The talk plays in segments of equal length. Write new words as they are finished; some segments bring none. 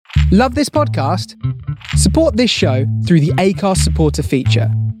Love this podcast? Support this show through the Acast supporter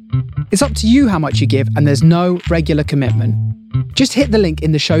feature. It's up to you how much you give, and there's no regular commitment. Just hit the link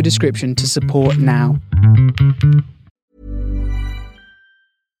in the show description to support now.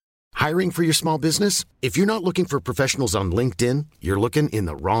 Hiring for your small business? If you're not looking for professionals on LinkedIn, you're looking in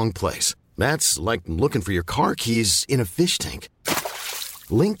the wrong place. That's like looking for your car keys in a fish tank.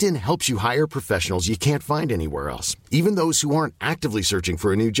 LinkedIn helps you hire professionals you can't find anywhere else, even those who aren't actively searching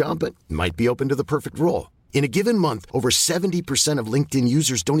for a new job but might be open to the perfect role. In a given month, over 70% of LinkedIn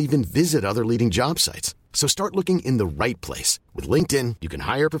users don't even visit other leading job sites. So start looking in the right place. With LinkedIn, you can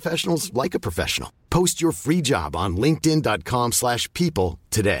hire professionals like a professional. Post your free job on linkedin.com/people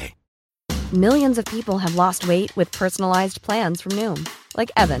today. Millions of people have lost weight with personalized plans from Noom. Like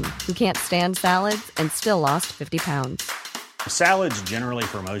Evan, who can't stand salads and still lost 50 pounds. Salads generally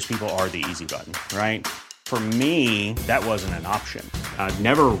for most people are the easy button, right? For me, that wasn't an option. I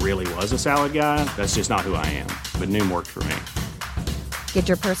never really was a salad guy. That's just not who I am. But Noom worked for me. Get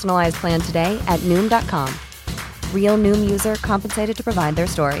your personalized plan today at Noom.com. Real Noom user compensated to provide their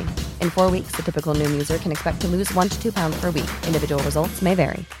story. In 4 weeks, the typical Noom user can expect to lose 1 to 2 pounds per week. Individual results may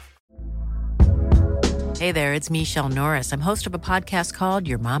vary. Hey there, it's Michelle Norris. I'm host of a podcast called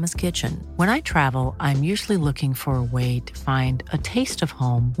Your Mama's Kitchen. When I travel, I'm usually looking for a way to find a taste of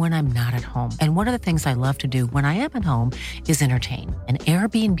home when I'm not at home. And one of the things I love to do when I am at home is entertain. And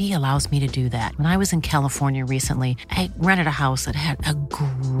Airbnb allows me to do that. When I was in California recently, I rented a house that had a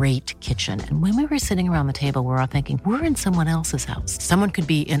great kitchen. And when we were sitting around the table, we're all thinking, we're in someone else's house. Someone could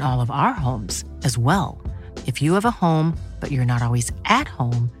be in all of our homes as well. If you have a home, but you're not always at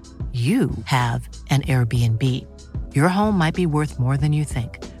home, you have an Airbnb. Your home might be worth more than you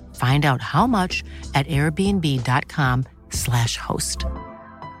think. Find out how much at airbnb.com/host.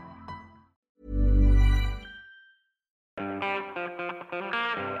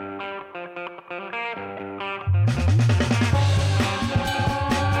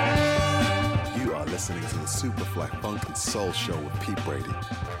 You are listening to the Superfly Funk and Soul Show with Pete Brady.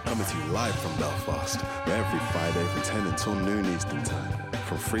 Coming to you live from Belfast, every Friday from 10 until noon Eastern Time.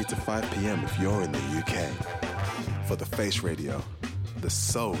 From 3 to 5 p.m. if you're in the UK. For The Face Radio, the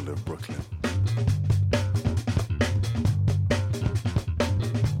soul of Brooklyn.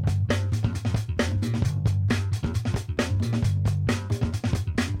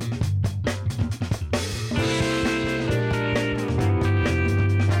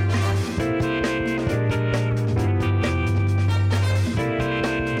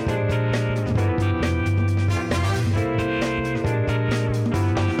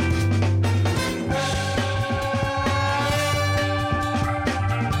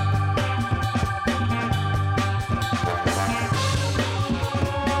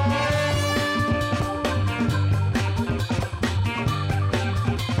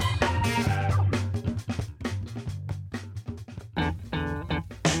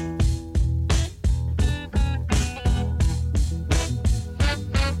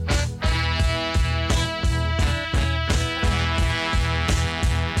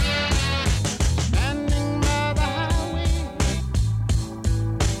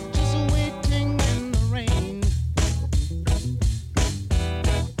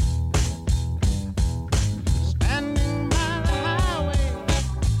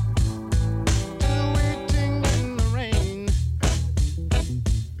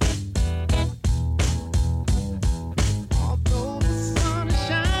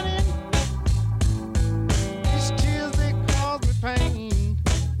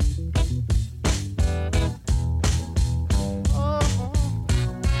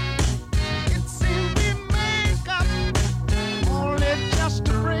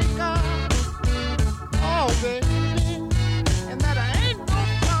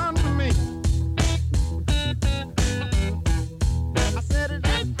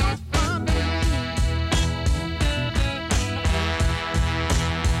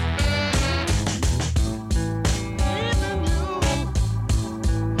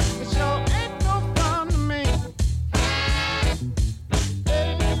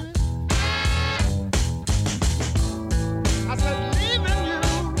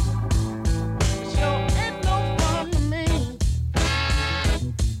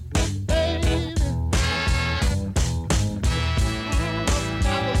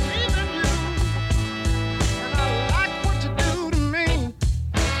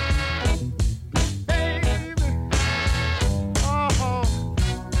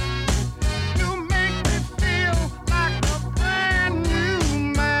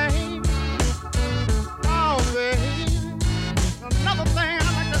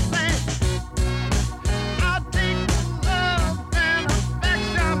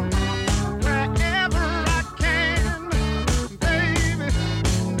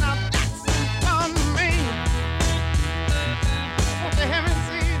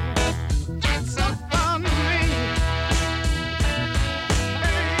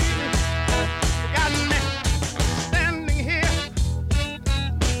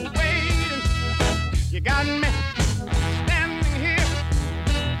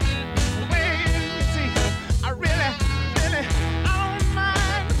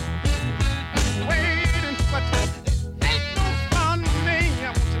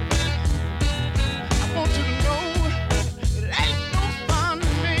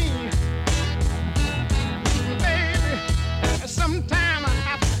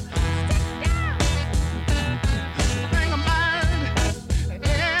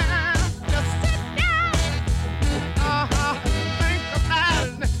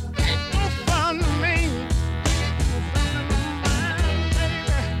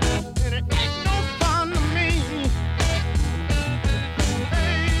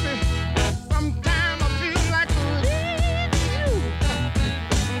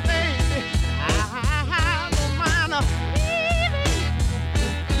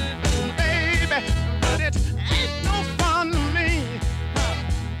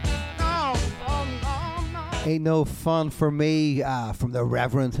 no fun for me from the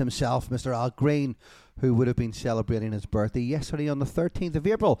Reverend himself, Mr. Al Green, who would have been celebrating his birthday yesterday on the 13th of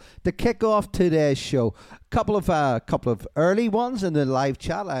April. To kick off today's show, couple of early ones in the live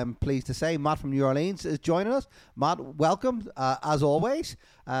chat. I'm pleased to say Matt from New Orleans is joining us. Matt, welcome as always.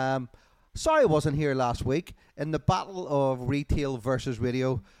 Sorry I wasn't here last week in the battle of retail versus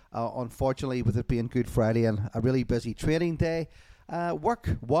radio. Unfortunately, with it being Good Friday and a really busy trading day,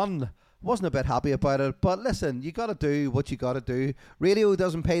 work won. Wasn't a bit happy about it, but listen, you got to do what you got to do. Radio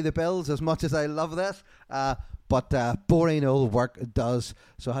doesn't pay the bills as much as I love this, but boring old work does.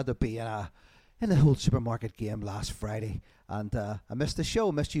 So I had to be in the whole supermarket game last Friday, and I missed the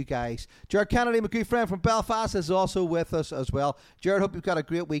show, missed you guys. Jared Kennedy, my good friend from Belfast, is also with us as well. Jared, hope you've got a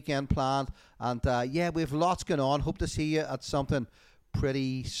great weekend planned, and yeah, we have lots going on. Hope to see you at something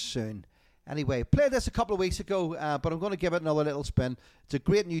pretty soon. Anyway, played this a couple of weeks ago, but I'm going to give it another little spin. It's a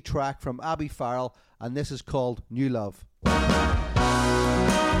great new track from Abby Farrell, and this is called New Love.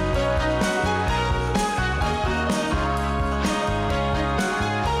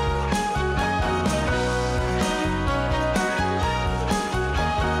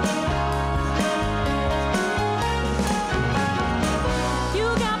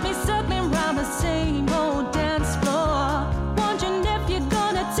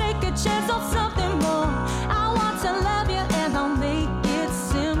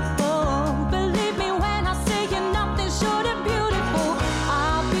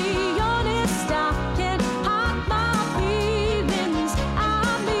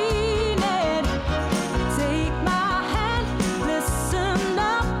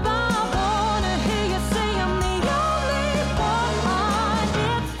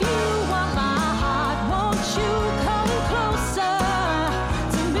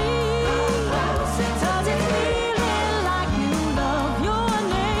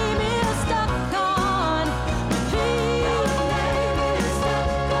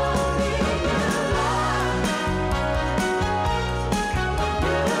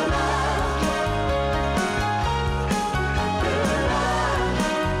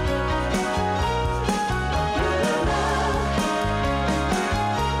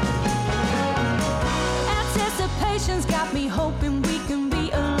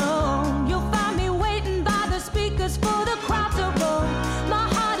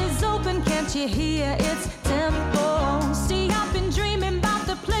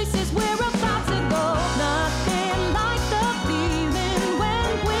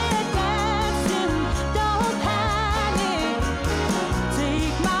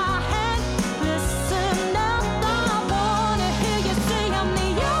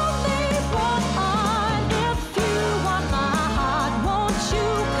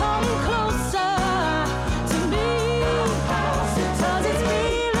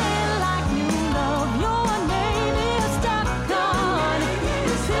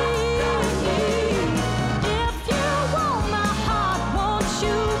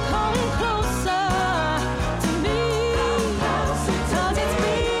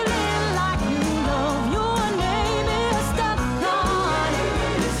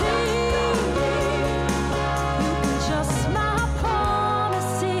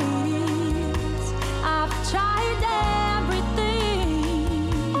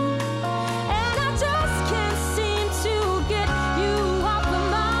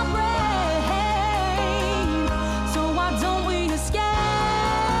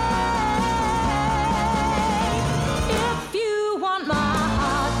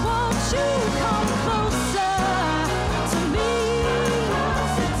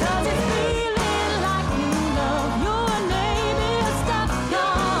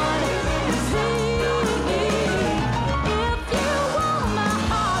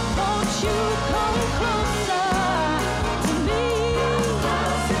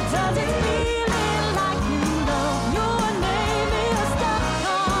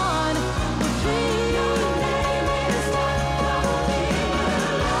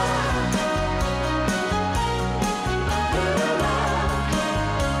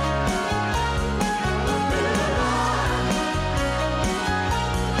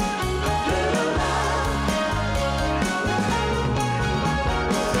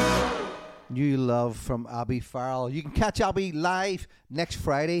 From Abby Farrell. You can catch Abby live next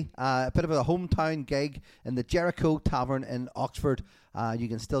Friday, a bit of a hometown gig in the Jericho Tavern in Oxford. You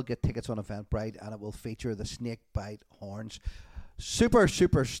can still get tickets on Eventbrite, and it will feature the Snakebite Horns. Super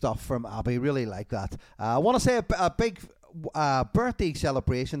stuff from Abby, really like that. I want to say a big birthday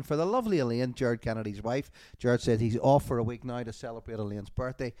celebration for the lovely Elaine, Jared Kennedy's wife. Jared said he's off for a week now to celebrate Elaine's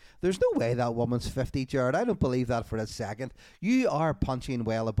birthday. There's no way that woman's 50, Jared. I don't believe that for a second. You are punching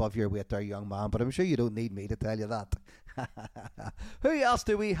well above your weight there, young man, but I'm sure you don't need me to tell you that. Who else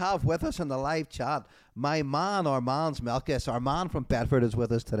do we have with us in the live chat? My man, our man's Melkis, our man from Bedford is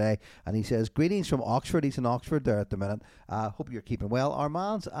with us today, and he says greetings from Oxford. He's in Oxford there at the minute. Hope you're keeping well, our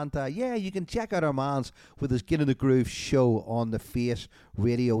mans. And yeah, you can check out our mans with his Get in the Groove show on the Face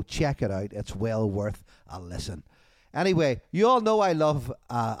Radio. Check it out, it's well worth a listen. Anyway, you all know I love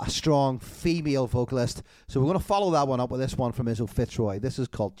a strong female vocalist, so we're going to follow that one up with this one from Izzo Fitzroy. This is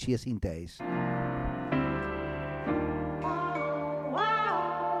called Chasing Days.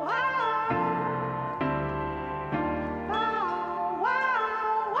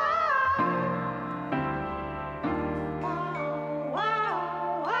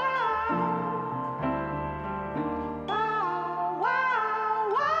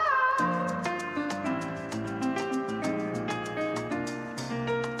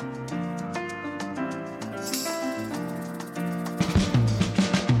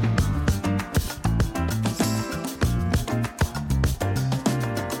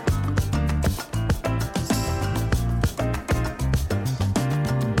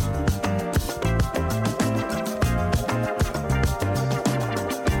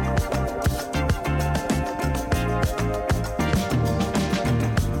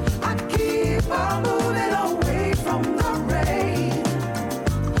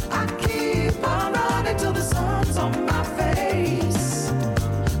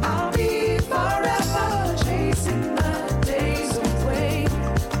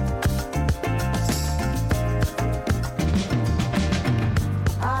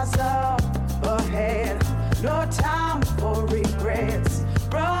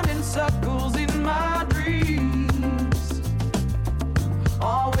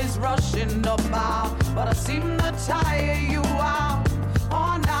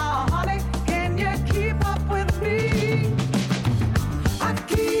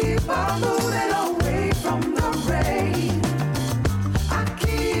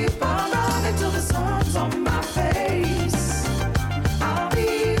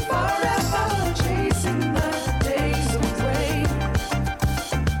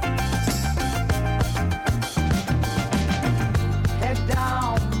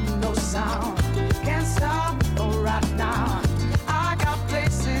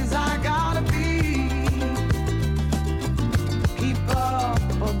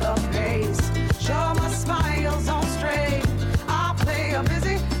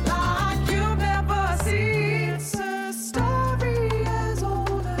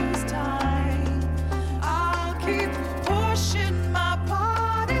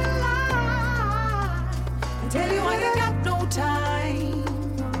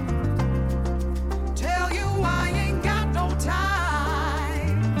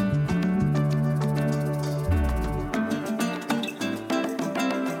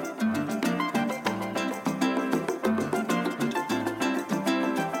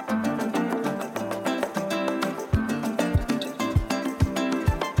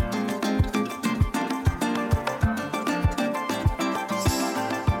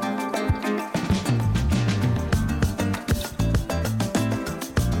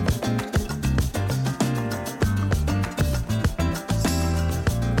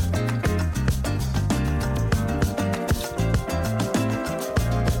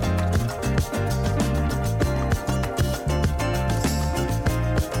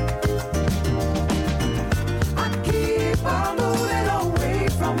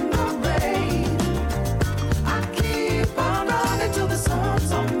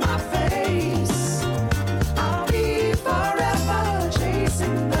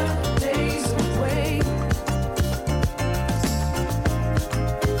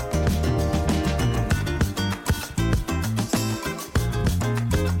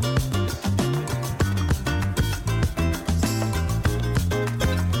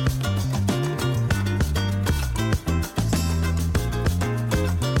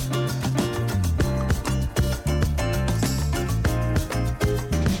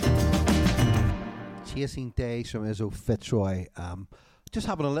 Chasing Days from Izzo Fitzroy. Just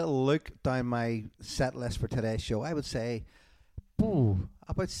having a little look down my set list for today's show, I would say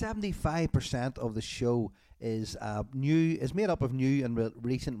about 75% of the show is made up of new and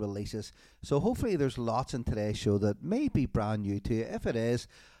recent releases. So hopefully there's lots in today's show that may be brand new to you. If it is,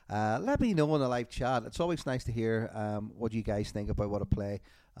 let me know in the live chat. It's always nice to hear what you guys think about what I play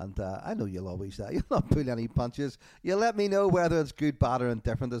And I know you'll always you'll not pull any punches. You'll let me know whether it's good, bad, or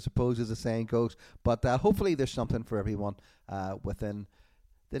indifferent, I suppose, as the saying goes. But hopefully there's something for everyone within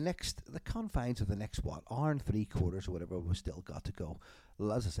the confines of the next, hour and 3/4 or whatever we've still got to go.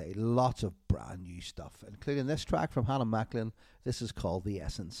 As I say, lots of brand new stuff, including this track from Hannah Macklin. This is called The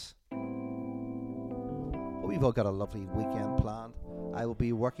Essence. Well, we've all got a lovely weekend planned. I will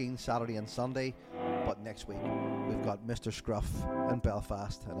be working Saturday and Sunday, but next week we've got Mr. Scruff in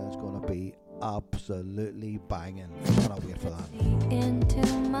Belfast, and it's going to be absolutely banging. I cannot wait for that. Into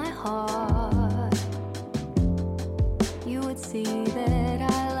my heart, you would see that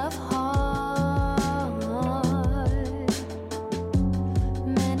I love hard.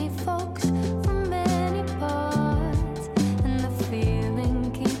 Many folks from many parts, and the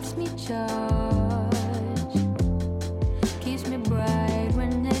feeling keeps me charged, keeps me bright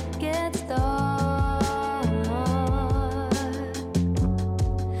when it gets dark,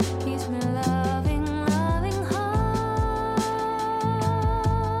 keeps me loving, loving hard.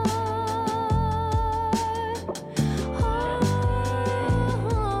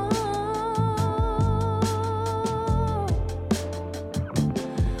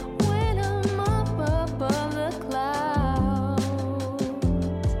 When I'm up above the clouds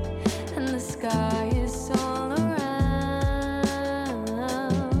and the sky is all around,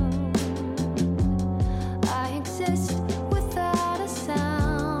 I exist without a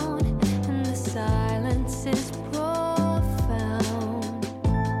sound, and the silence is profound.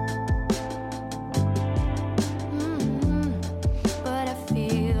 But I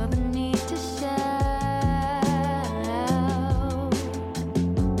feel the need to shout,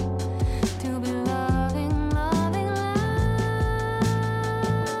 to be loving, loving loud.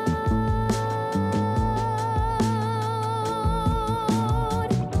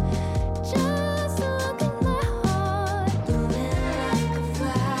 Just look at my heart, blooming like a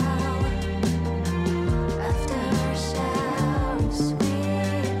flower after a shower,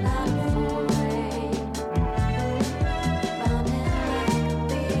 sweet like a void, bounding like a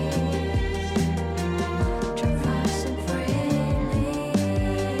beast, traversing freely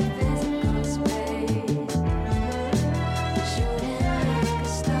physical space, shooting like a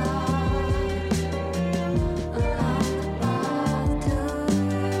star along the path to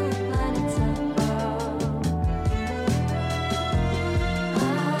planets above. I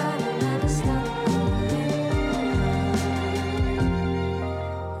don't ever stop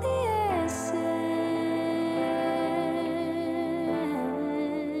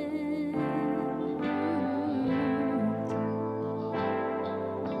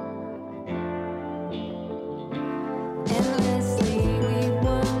endlessly we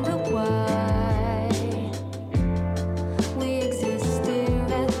wonder why we exist here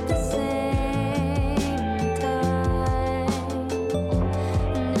at the same time.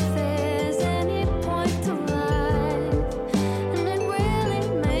 And if there's any point to life, and it really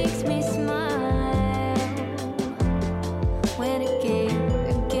makes me smile when again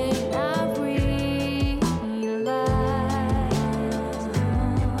I realize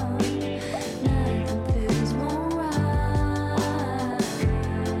nothing feels more right.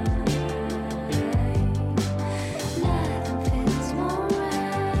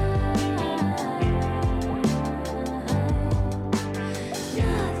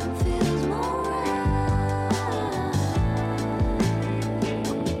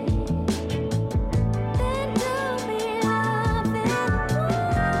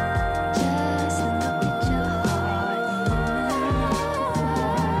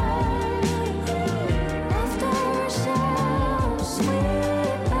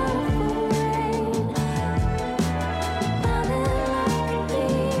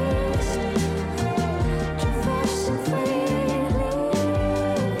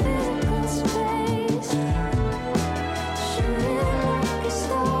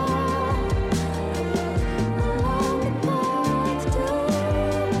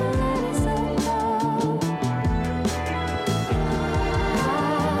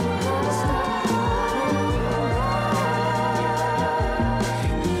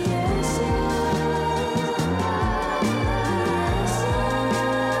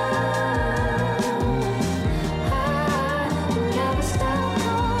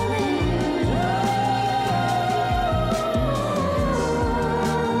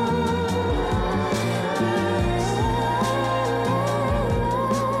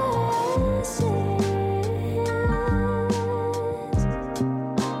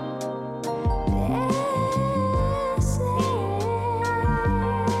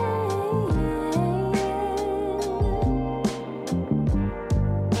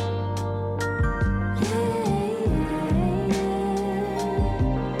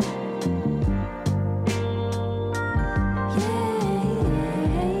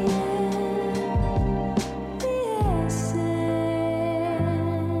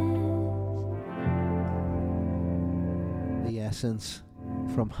 Hands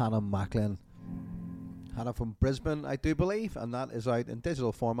from Hannah Macklin. Hannah from Brisbane, I do believe, and that is out in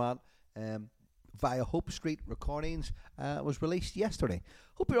digital format via Hope Street Recordings. It was released yesterday.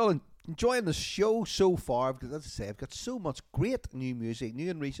 Hope you're all enjoying the show so far, because as I say, I've got so much great new music, new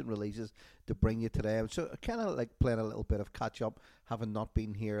and recent releases to bring you today. So I kind of like playing a little bit of catch up, having not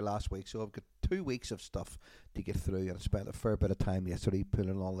been here last week. So I've got 2 weeks of stuff to get through, and I spent a fair bit of time yesterday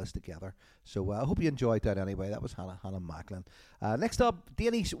putting all this together. So I hope you enjoyed that anyway. That was Hannah Macklin. Next up,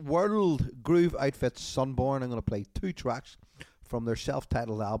 Danish world groove outfit Sunborn. I'm going to play 2 tracks from their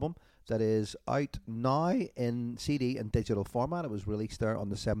self-titled album that is out now in CD and digital format. It was released there on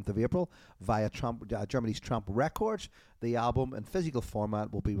the 7th of April via Germany's Tramp Records. The album in physical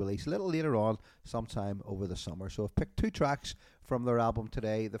format will be released a little later on, sometime over the summer. So I've picked 2 tracks from their album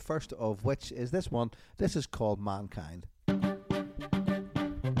today, the first of which is this one. This is called Mankind.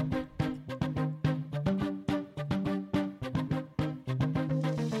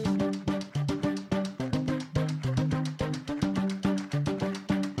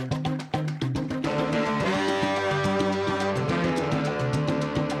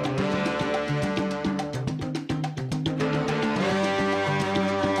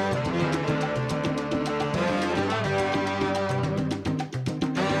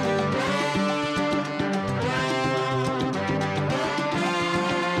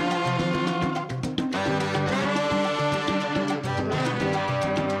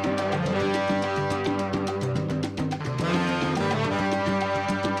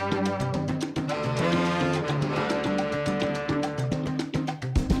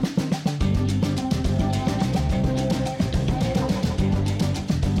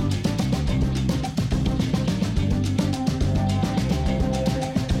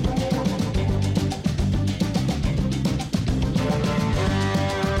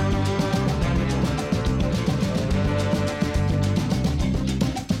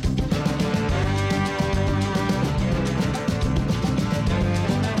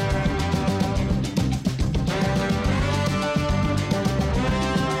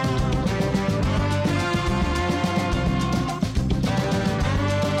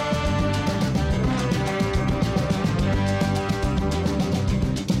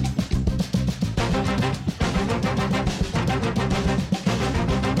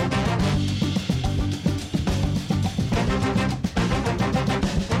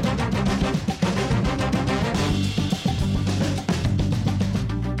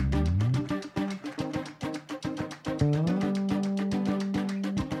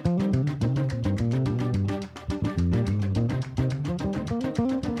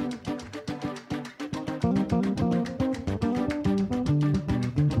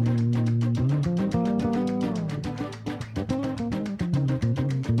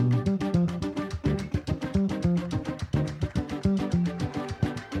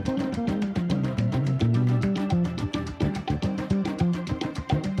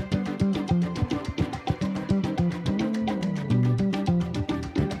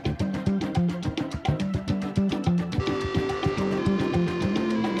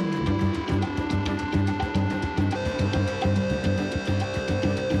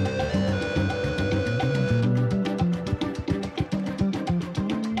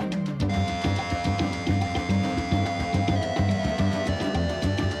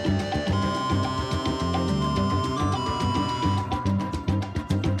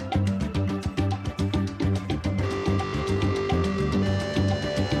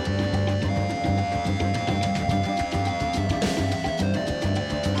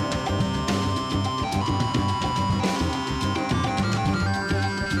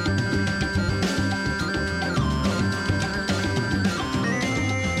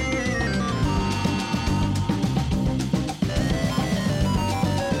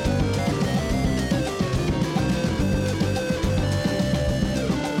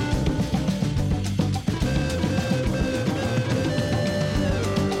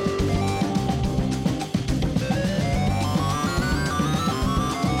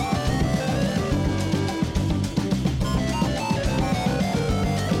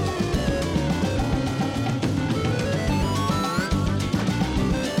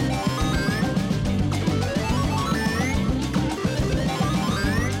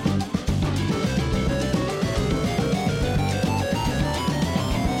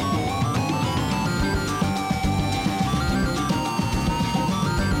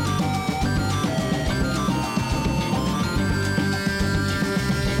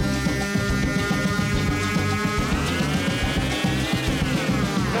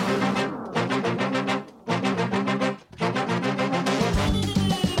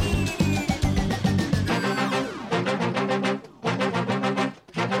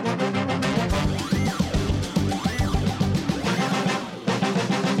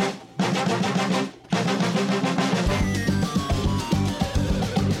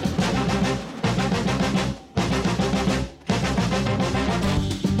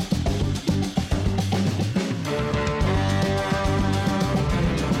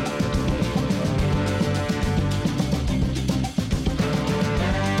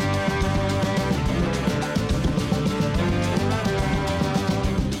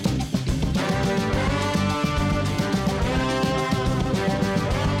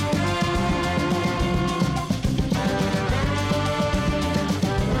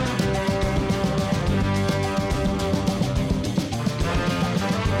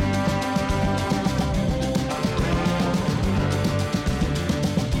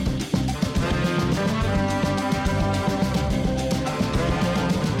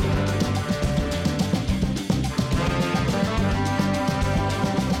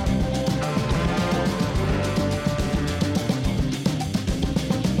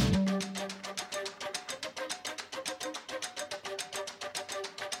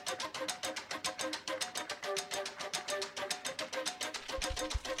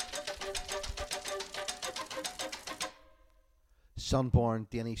 Sunborn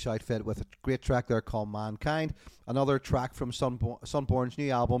Danish outfit with a great track there called Mankind. Another track from Sunborn's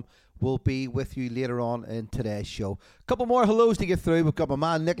new album will be with you later on in today's show. A couple more hellos to get through. We've got my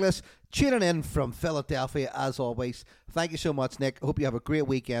man Nicholas tuning in from Philadelphia as always. Thank you so much, Nick. I hope you have a great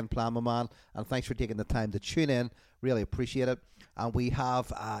weekend planned, my man, and thanks for taking the time to tune in. Really appreciate it. And we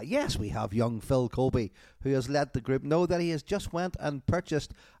have, we have young Phil Colby, who has let the group know that he has just went and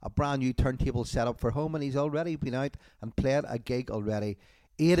purchased a brand new turntable setup for home, and he's already been out and played a gig already,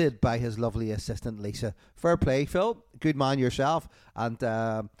 aided by his lovely assistant Lisa. Fair play, Phil. Good man yourself. And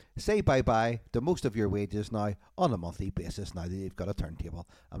say bye-bye to most of your wages now on a monthly basis now that you've got a turntable.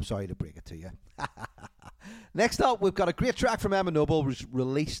 I'm sorry to break it to you. Next up, we've got a great track from Emma Noble, was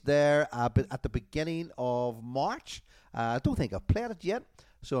released there at the beginning of March. I don't think I've played it yet,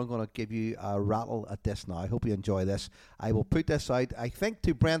 so I'm going to give you a rattle at this now. I hope you enjoy this. I will put this out, I think,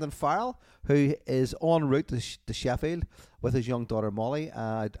 to Brendan Farrell, who is en route to Sheffield with his young daughter Molly.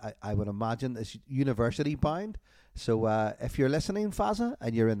 I would imagine is university bound. So if you're listening, Fazza,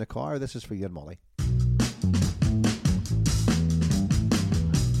 and you're in the car, this is for you and Molly.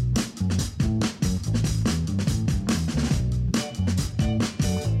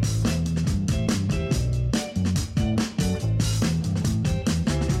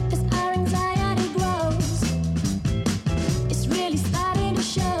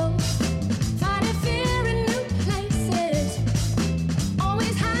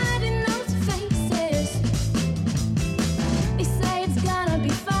 They say it's gonna be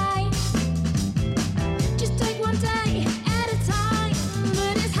fine.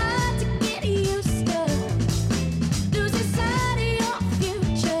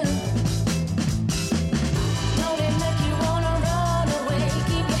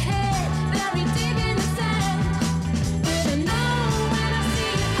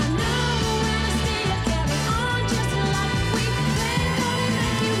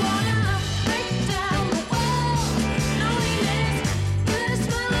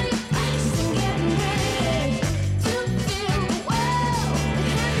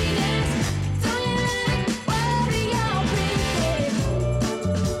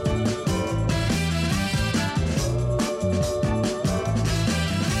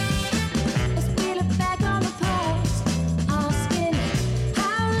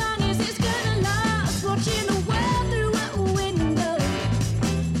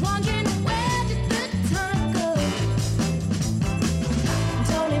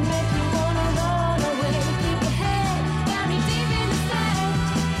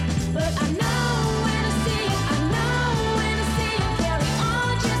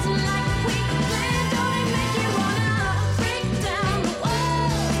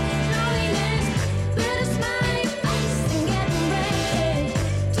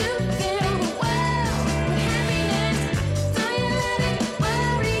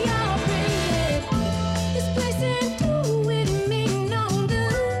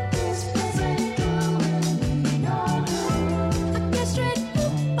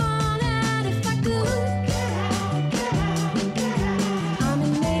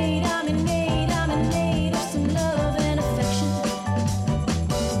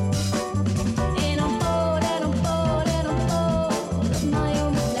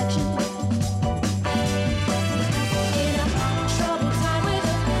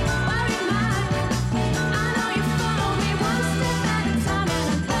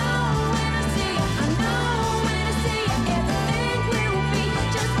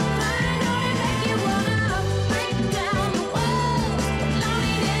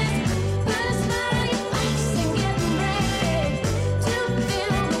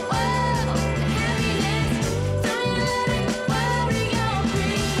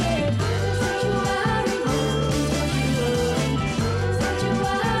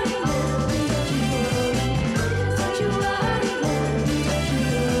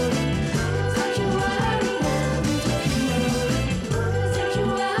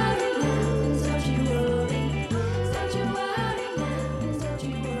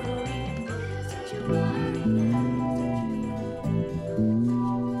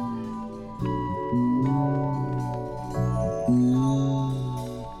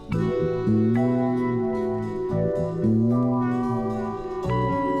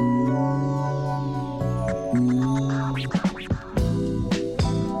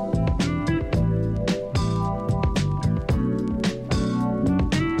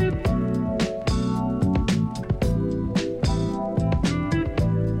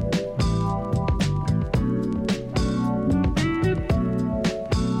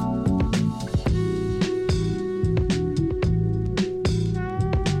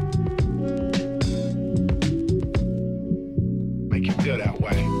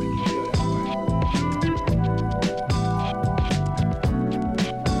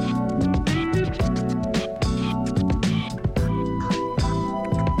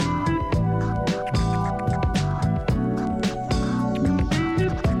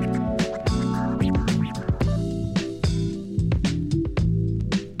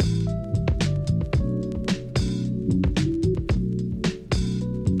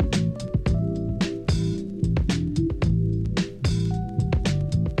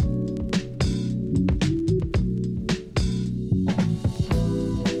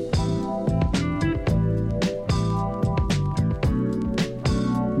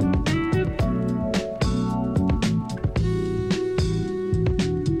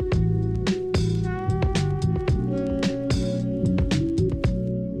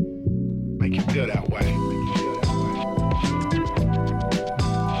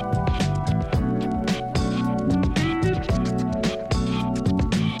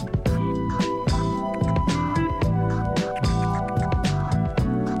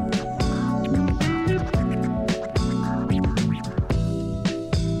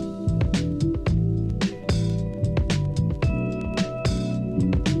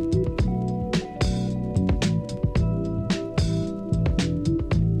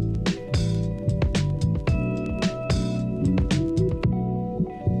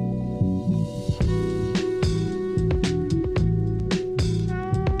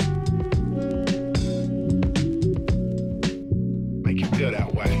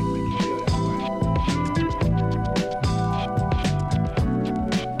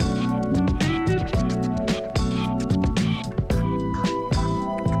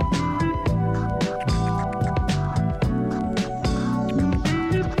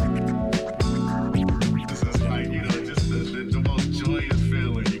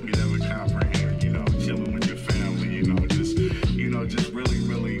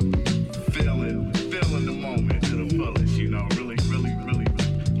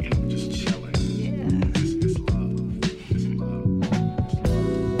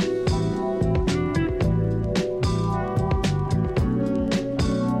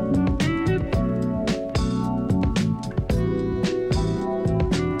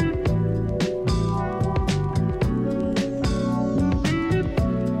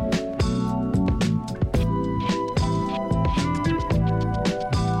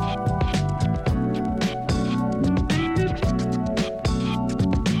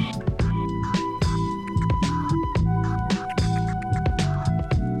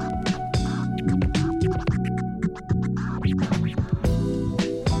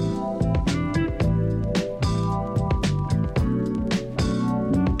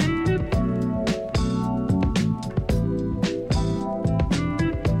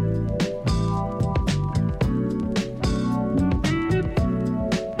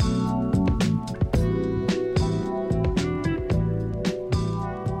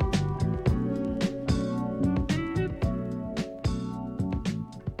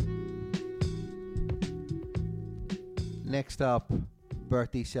 Next up,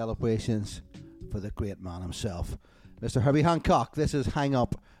 birthday celebrations for the great man himself, Mr. Herbie Hancock. This is Hang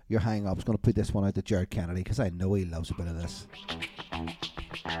Up Your Hang Up. I was going to put this one out to Jared Kennedy because I know he loves a bit of this.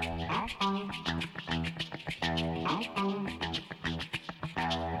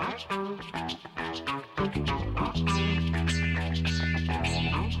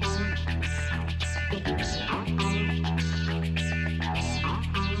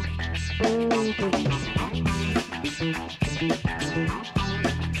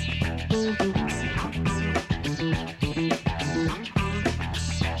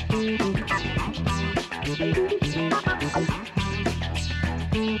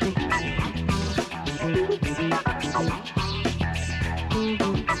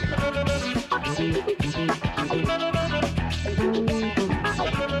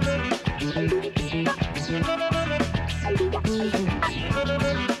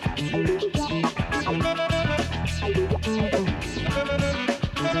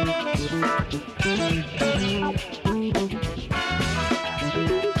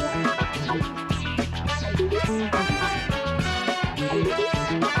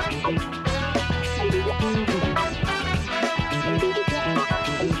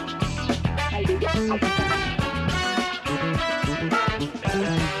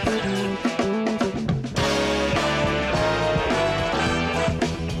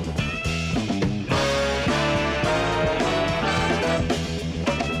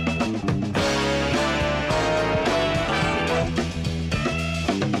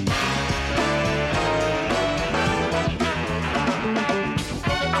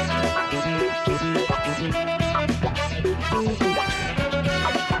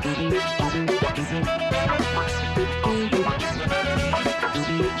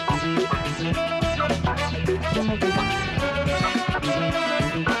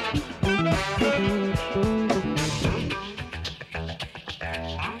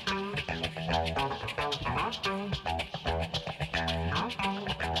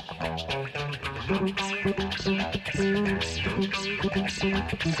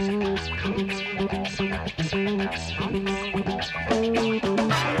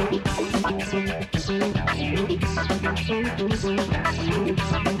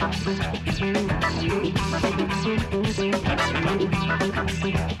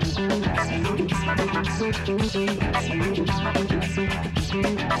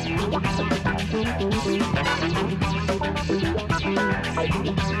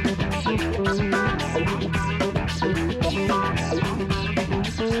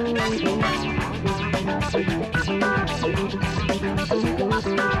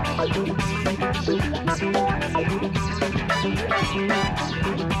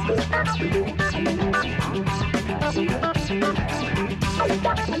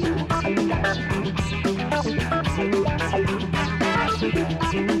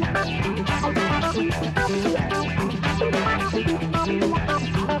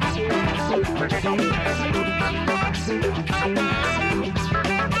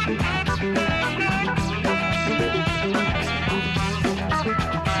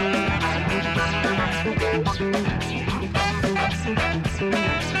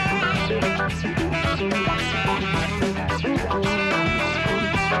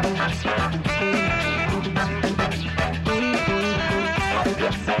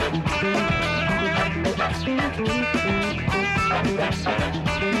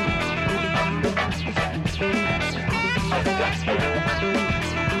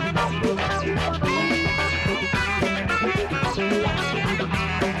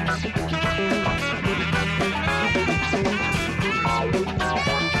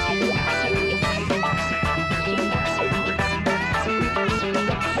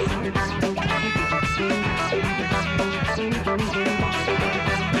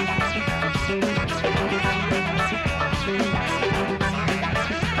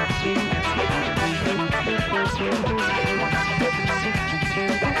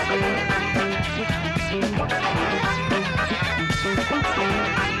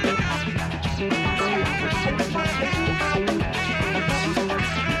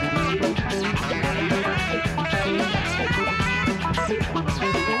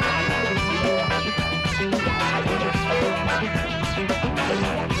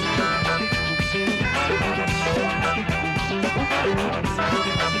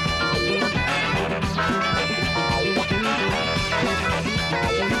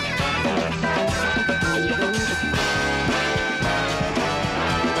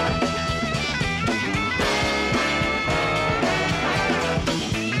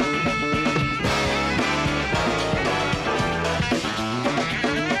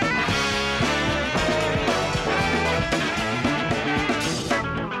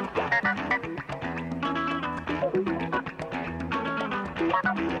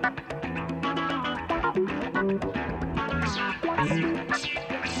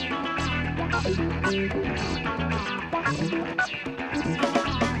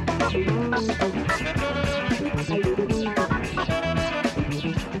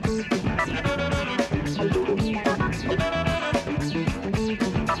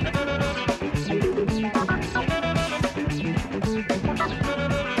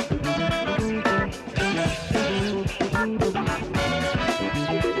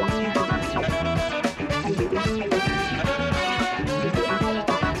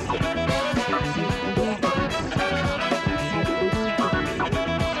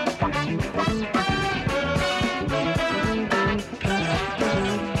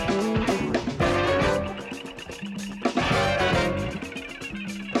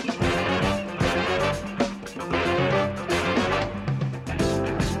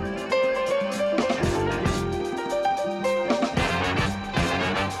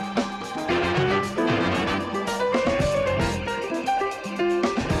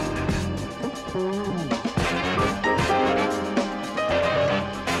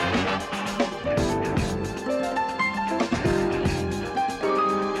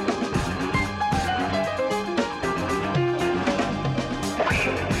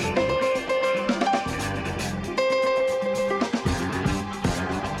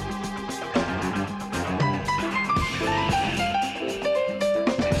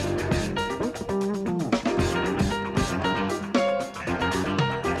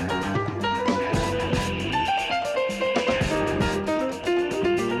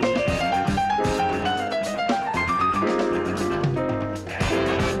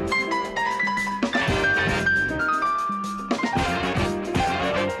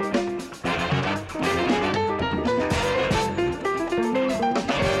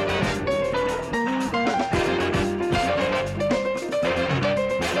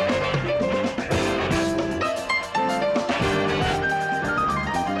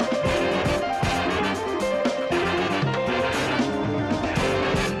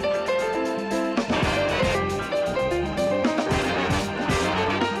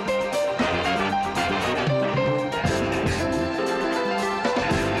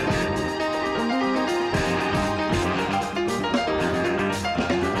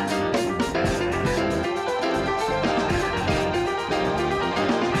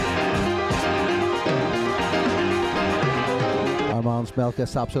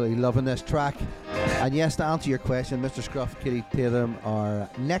 Melkus absolutely loving this track. And yes, to answer your question, Mr. Scruff, Kitty Tatum are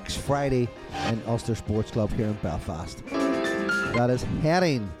next Friday in Ulster Sports Club here in Belfast. That is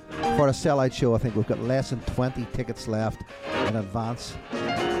heading for a sellout show. I think we've got less than 20 tickets left in advance.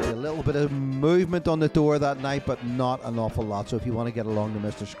 A little bit of movement on the door that night, but not an awful lot. So if you want to get along to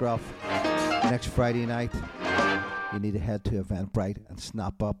Mr. Scruff next Friday night, you need to head to Eventbrite and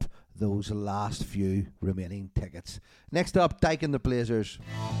snap up those last few remaining tickets. Next up, Dyke and the Blazers.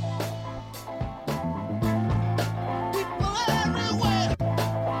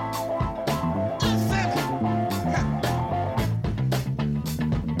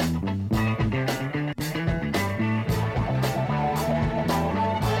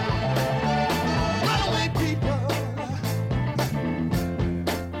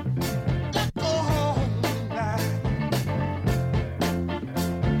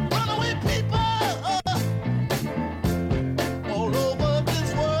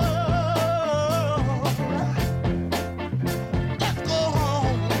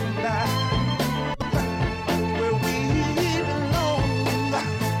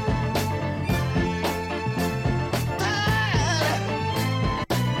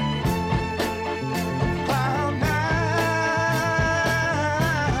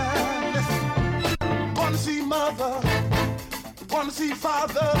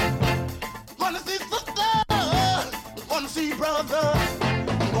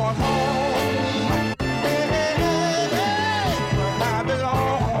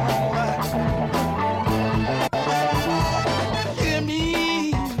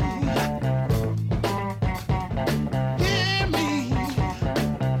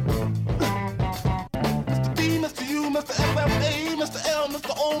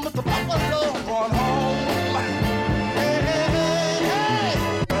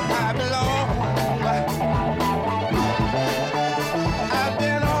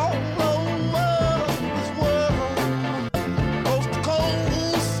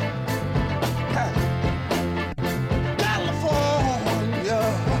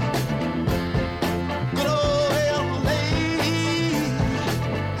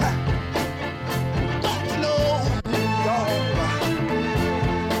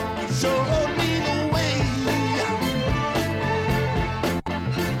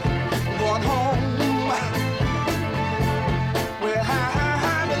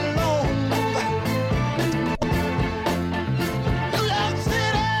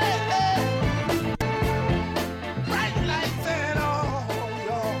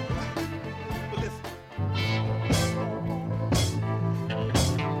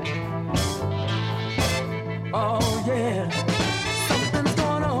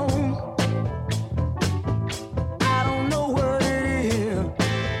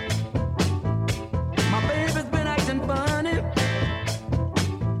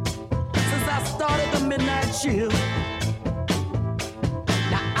 shift.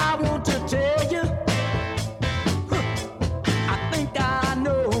 Now I want to tell you, I think I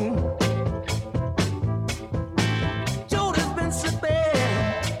know. Jody's been slipping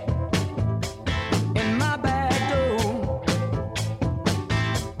in my back door.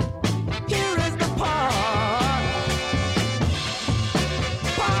 Here is the part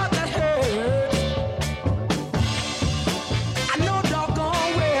that hurts. I know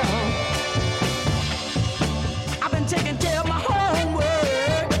doggone well I've been taking care of my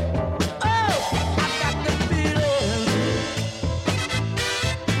homework. Oh, I've got the feeling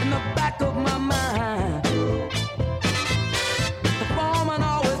in the back of my mind. The foreman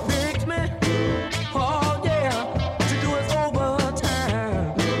always picks me, oh yeah, to do his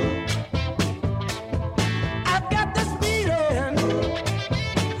overtime. I've got this feeling,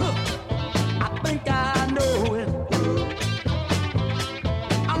 I think I know it.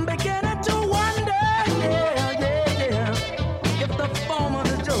 I'm beginning to wonder, if the foreman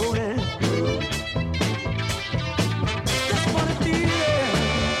is Jody. This funny feeling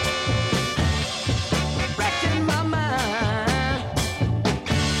wrecking my mind.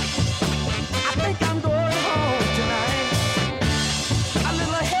 I think I'm going home tonight, a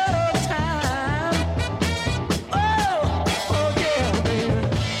little ahead of time. Oh yeah, baby.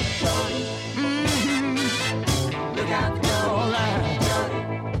 Look out, all right.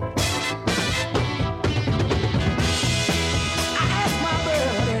 I asked my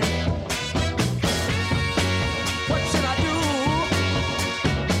buddy, what should I do?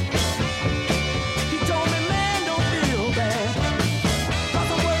 He told me, man, don't feel bad, 'cause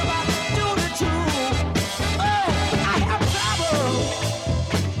I'm worried about Judy too. Oh, I have trouble,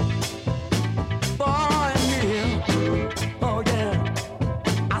 far and near. Oh yeah,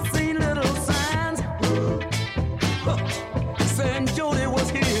 I seen little signs saying Judy was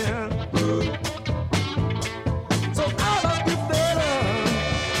here. So all of you fellas,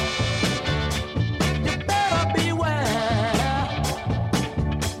 you better beware,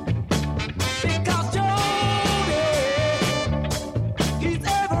 because Jody, he's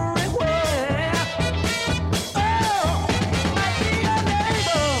everywhere. Oh, might be a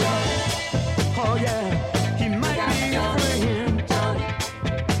neighbor. Oh yeah, he might be a friend.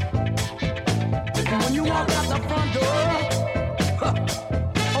 When you walk out the front door,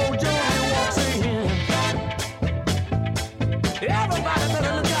 old Jody walks in. Everybody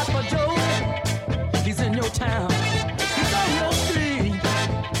better look out for Jody. He's in your town. He's on your street.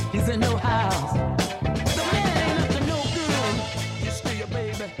 He's in your house. The man ain't up to no good. You steal,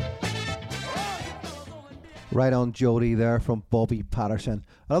 baby. Right on Jody there from Bobby Patterson.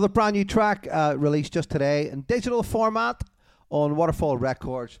 Another brand new track released just today in digital format on Waterfall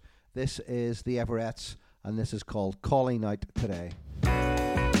Records. This is the Everettes, and this is called Calling Out Today.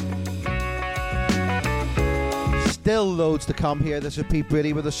 Still loads to come here. This is Pete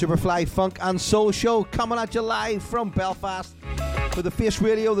Brady with the Superfly Funk and Soul Show, coming at you live from Belfast for the Face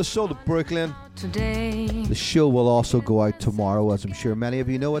Radio, the Soul of Brooklyn. Today, The show will also go out tomorrow, as I'm sure many of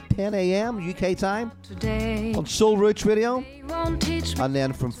you know, at 10 a.m. UK time today, on Soul Roots Radio, they won't teach me and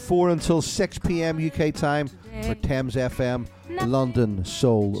then from 4 until 6 p.m. UK time for Thames FM London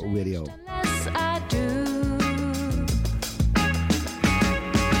Soul Radio. unless I do.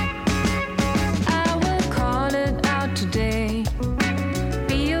 I will call it out today.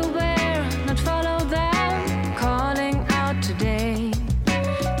 Be aware, not follow them. Calling out today.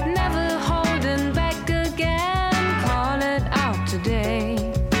 Never holding back again. Call it out today.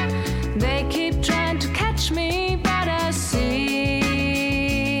 They keep trying to catch me, but I see.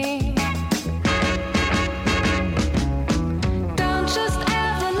 Don't just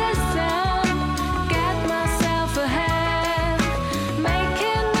ever listen. Get myself ahead.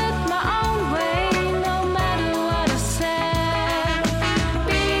 Making it my own way, no matter what I said.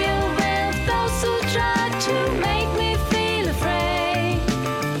 Be aware of those who try to make me feel afraid.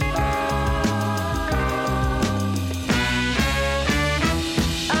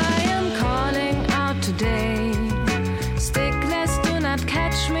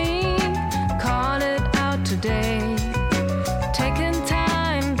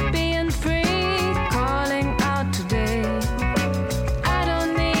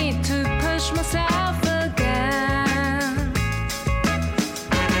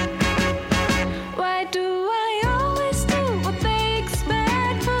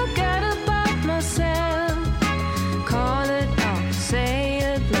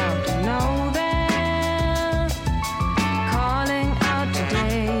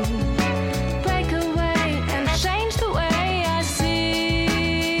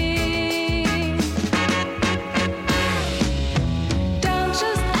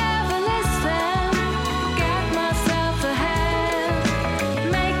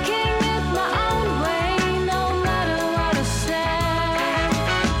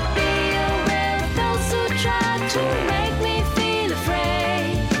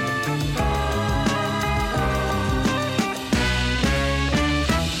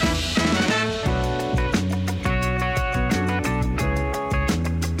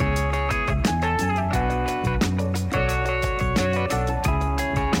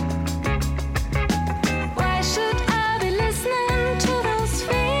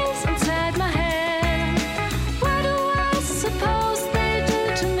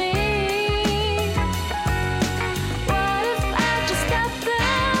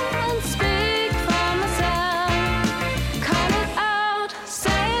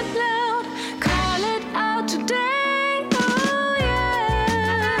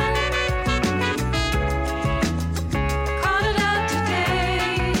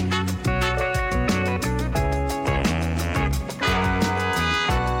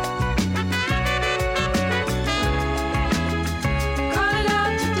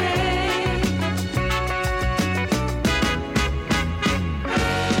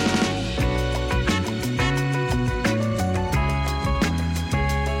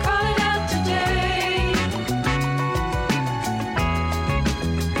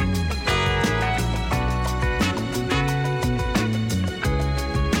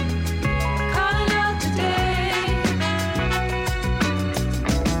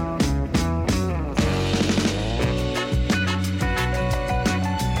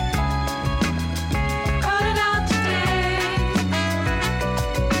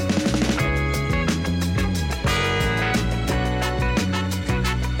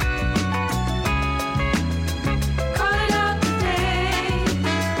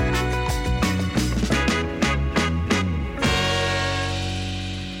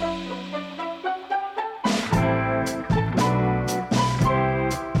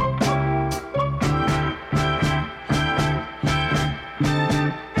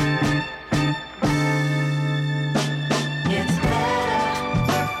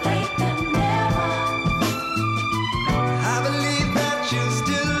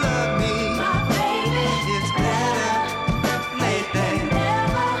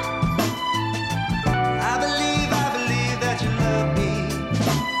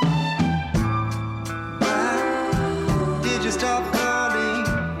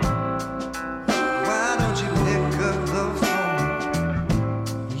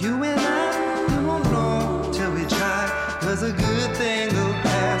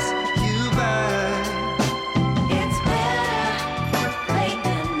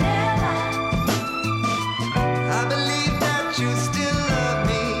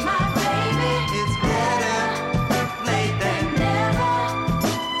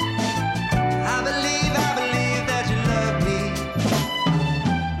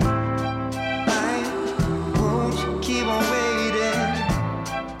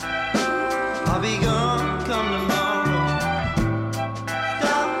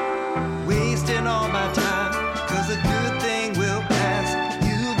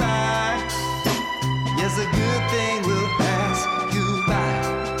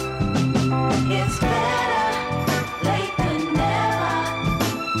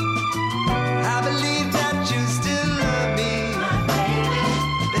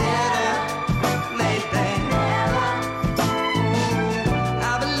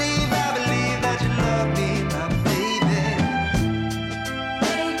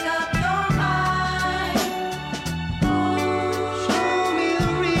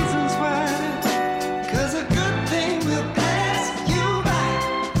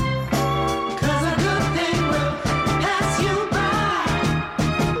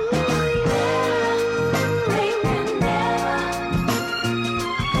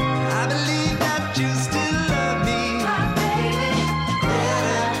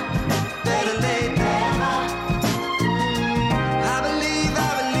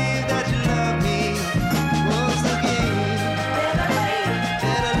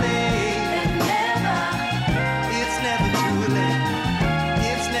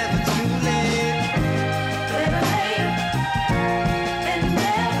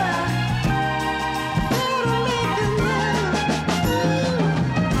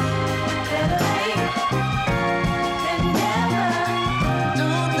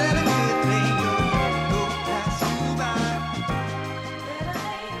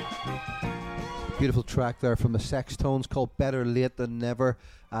 Beautiful track there from the Sextones called Better Late Than Never.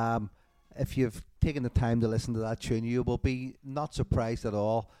 If you've taken the time to listen to that tune, you will be not surprised at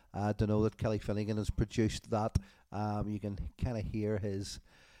all to know that Kelly Finnegan has produced that. You can kind of hear his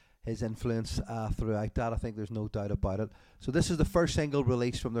influence throughout that. I think there's no doubt about it. So this is the first single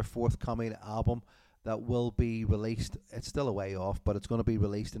released from their forthcoming album that will be released. It's still a way off, but it's going to be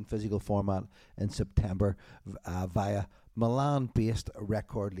released in physical format in September via Milan-based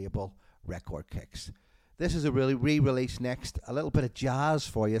record label Record Kicks. This is a really re-release next, a little bit of jazz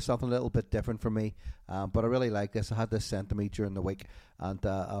for you, something a little bit different for me, but I really like this. I had this sent to me during the week, and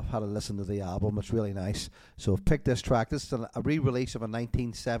I've had a listen to the album. It's really nice. So I've picked this track. This is a re-release of a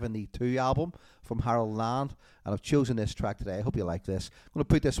 1972 album from Harold Land, and I've chosen this track today. I hope you like this. I'm going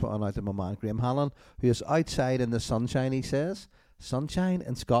to put this one out to my man Graham Hanlon, who is outside in the sunshine, he says. Sunshine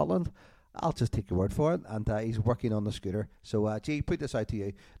in Scotland? I'll just take your word for it, and he's working on the scooter. So, G, put this out to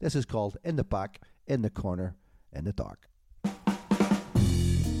you. This is called In the Back, In the Corner, In the Dark.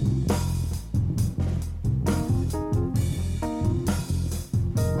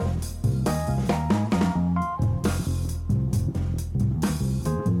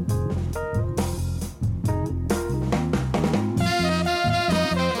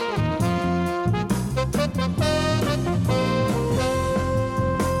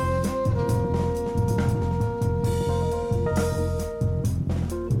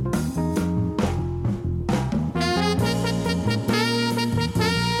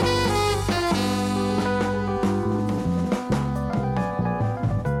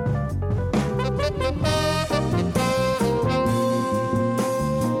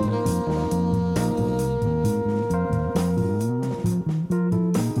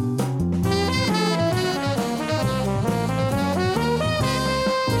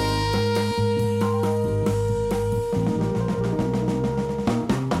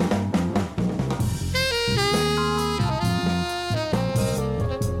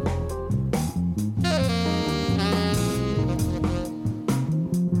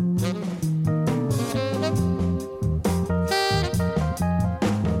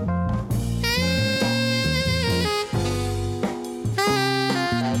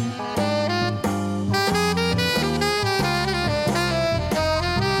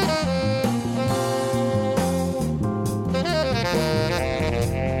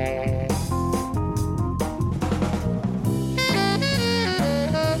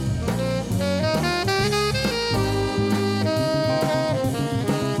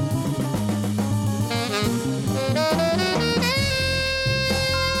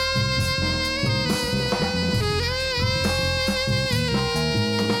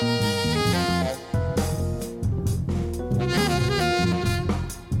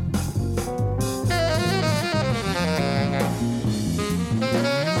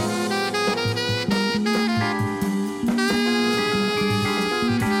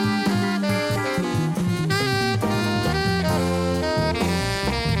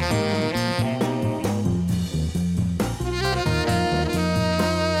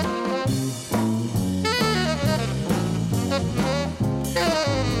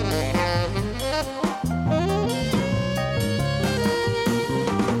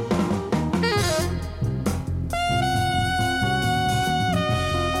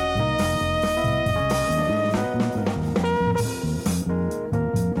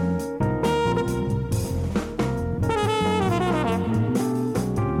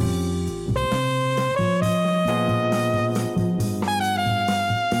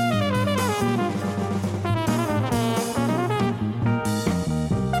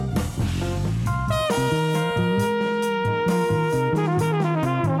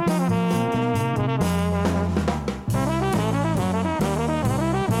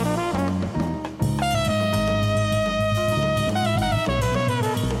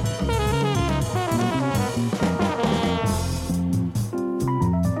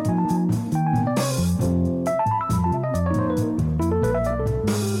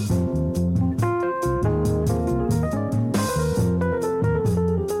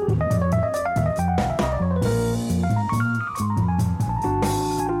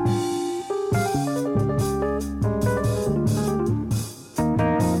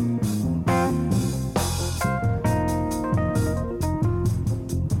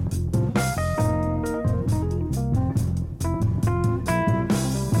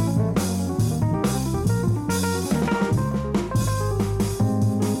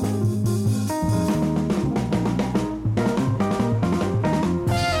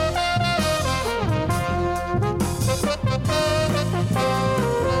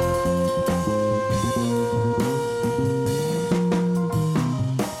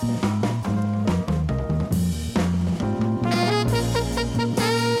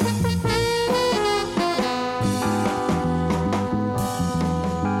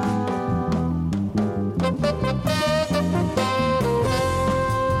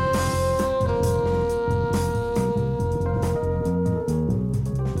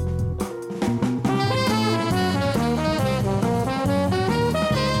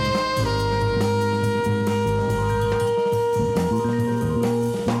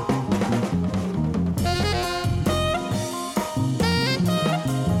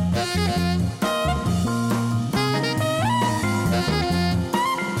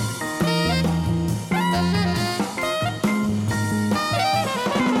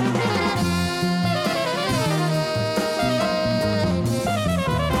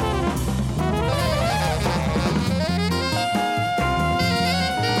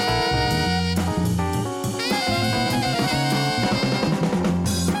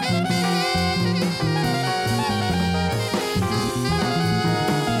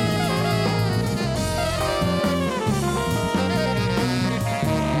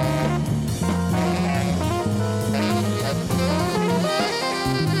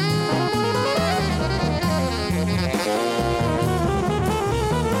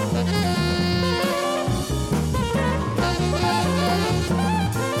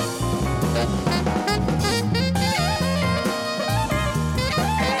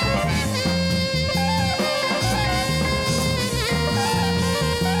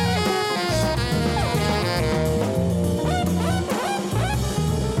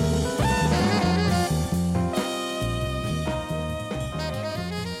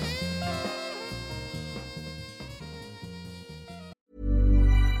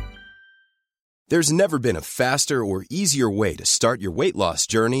 There's never been a faster or easier way to start your weight loss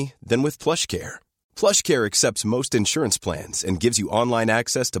journey than with PlushCare. PlushCare accepts most insurance plans and gives you online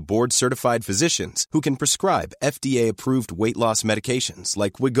access to board-certified physicians who can prescribe FDA-approved weight loss medications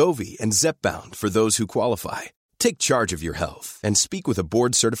like Wegovy and Zepbound for those who qualify. Take charge of your health and speak with a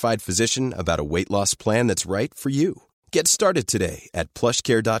board-certified physician about a weight loss plan that's right for you. Get started today at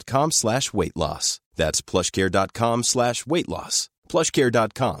plushcare.com/weight loss. That's plushcare.com/weight loss.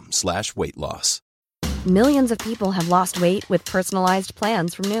 plushcare.com/weight loss. Millions of people have lost weight with personalized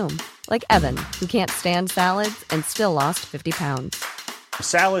plans from Noom. Like Evan, who can't stand salads and still lost 50 pounds.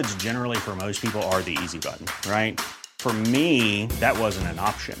 Salads generally for most people are the easy button, right? For me, that wasn't an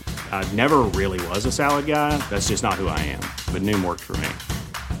option. I never really was a salad guy. That's just not who I am. But Noom worked for me.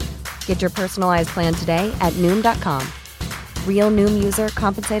 Get your personalized plan today at Noom.com. Real Noom user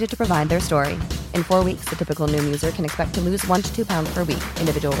compensated to provide their story. In 4 weeks, the typical Noom user can expect to lose 1 to 2 pounds per week.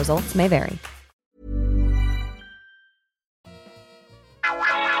 Individual results may vary.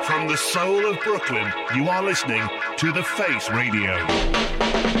 From the soul of Brooklyn, you are listening to The Face Radio.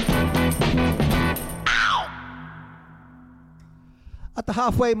 At the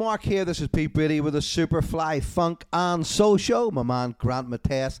halfway mark here, this is Pete Brady with a Superfly Funk and Soul Show. My man Grant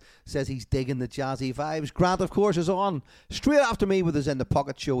Matess says he's digging the jazzy vibes. Grant, of course, is on straight after me with his In the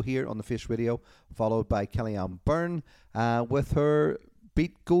Pocket show here on the Face Radio, followed by Kellyanne Byrne with her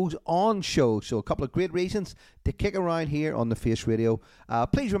Beat Goes On show. So a couple of great reasons to kick around here on the Face Radio.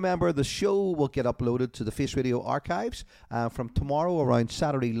 Please remember the show will get uploaded to the Face Radio archives from tomorrow around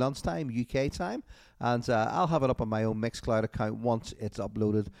Saturday lunchtime UK time. And I'll have it up on my own Mixcloud account once it's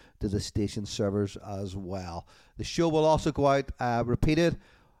uploaded to the station servers as well. The show will also go out repeated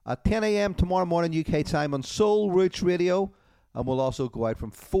at 10 a.m. tomorrow morning UK time on Soul Roots Radio. And we'll also go out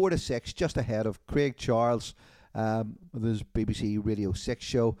from 4 to 6, just ahead of Craig Charles with his BBC Radio 6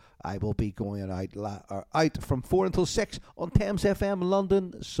 show. I will be going out from 4 until 6 on Thames FM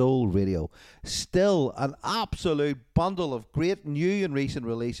London Soul Radio. Still an absolute bundle of great new and recent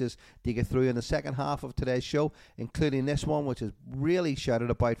releases to get through in the second half of today's show, including this one, which is really shouted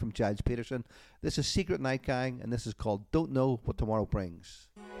about from Giles Peterson. This is Secret Night Gang, and this is called Don't Know What Tomorrow Brings.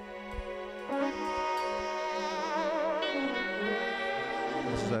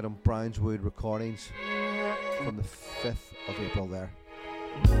 This is out on Brownswood Recordings from the 5th of April there.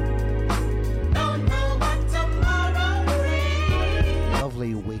 Don't know what tomorrow brings.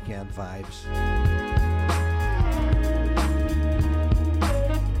 Lovely weekend vibes.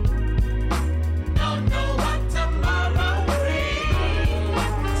 Don't know what tomorrow brings.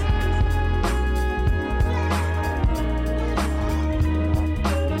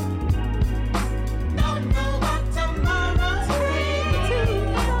 Don't know what tomorrow brings.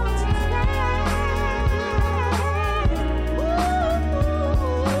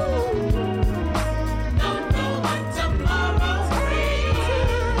 Don't know what tomorrow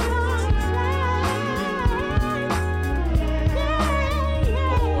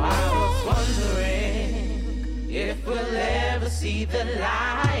Oh, I was wondering if we'll ever see the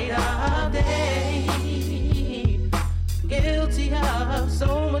light of day. Guilty of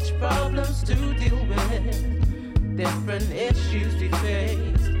so much problems to deal with, different issues we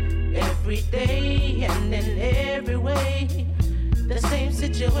face every day and in every way. The same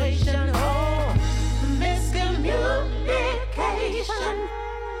situation, oh, miscommunication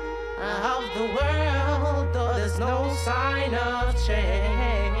of the world, though there's no sign of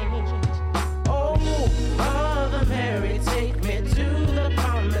change. Oh, Mother Mary, take me to the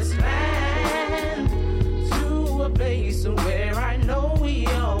promised land, to a place where I know we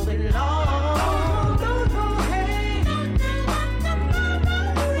all belong.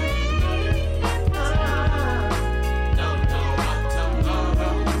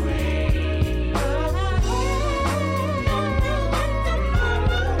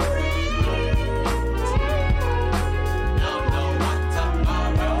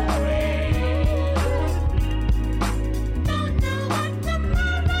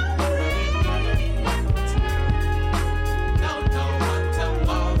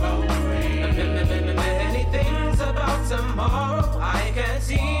 Tomorrow I can't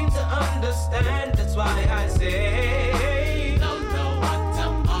seem to understand. That's why I say, don't know what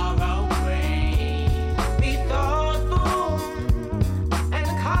tomorrow brings. Be thoughtful and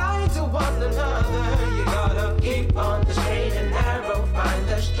kind to one another. You gotta keep on the straight and narrow, find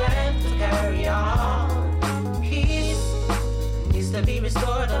the strength to carry on. Peace needs to be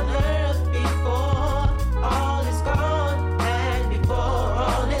restored on earth before all is gone and before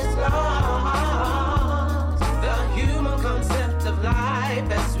all is lost. Concept of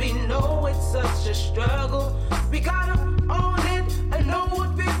life as we know it's such a struggle. We gotta own it and know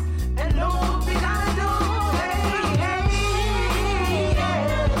what we like.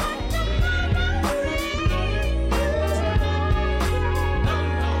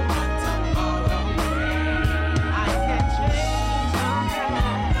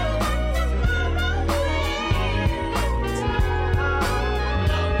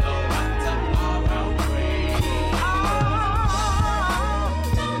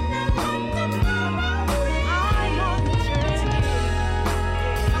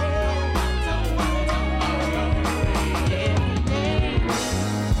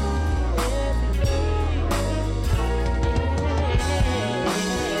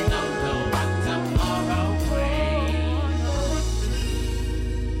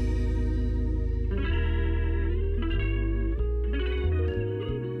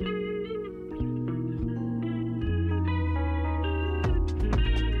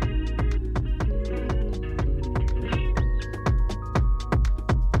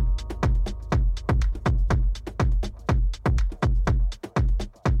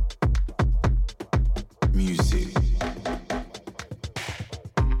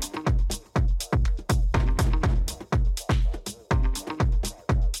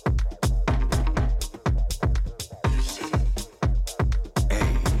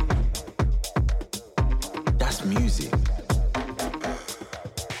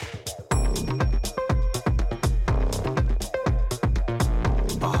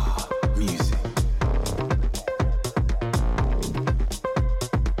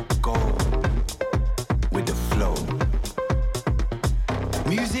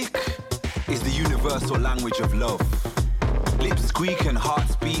 Music is the universal language of love. Lips squeak and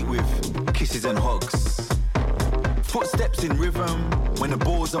hearts beat with kisses and hugs. Footsteps in rhythm when the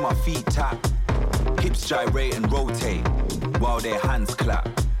balls on my feet tap. Hips gyrate and rotate while their hands clap.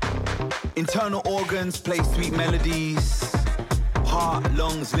 Internal organs play sweet melodies. Heart,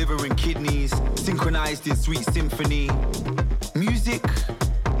 lungs, liver and kidneys synchronized in sweet symphony. Music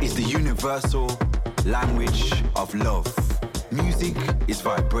is the universal language of love. Music is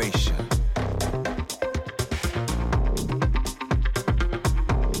vibration.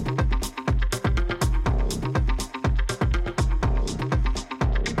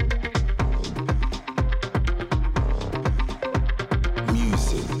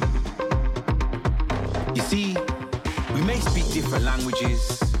 Music. You see, we may speak different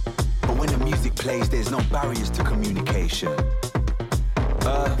languages, but when the music plays, there's no barriers to communication.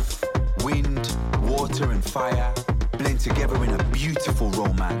 Earth, wind, water and fire blend together in a beautiful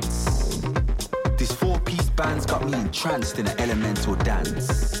romance. This four-piece band's got me entranced in an elemental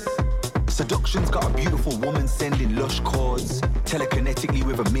dance. Seduction's got a beautiful woman sending lush chords, telekinetically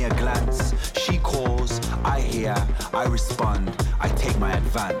with a mere glance. She calls, I hear, I respond, I take my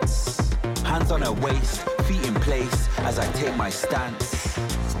advance. Hands on her waist, feet in place as I take my stance.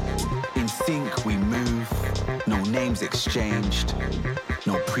 In sync we move, no names exchanged,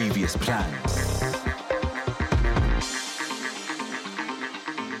 no previous plans.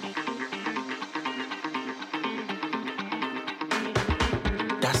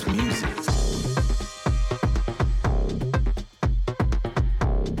 That's music.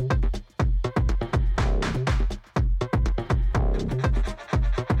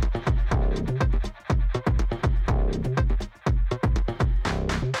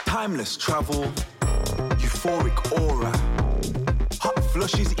 Timeless travel, euphoric aura, hot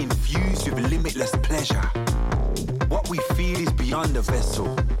flushes infused with limitless pleasure. What we feel is beyond the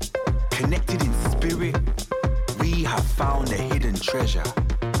vessel, connected in spirit, we have found a hidden treasure.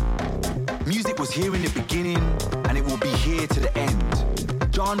 Music was here in the beginning, and it will be here to the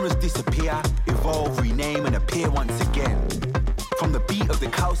end. Genres disappear, evolve, rename, and appear once again. From the beat of the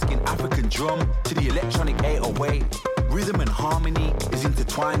cowskin African drum to the electronic 808, rhythm and harmony is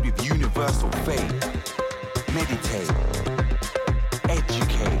intertwined with universal fate. Meditate,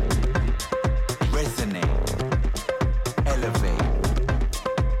 educate, resonate, elevate.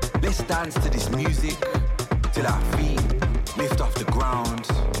 Let's dance to this music till our feet lift off the ground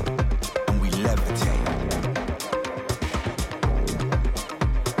and we levitate.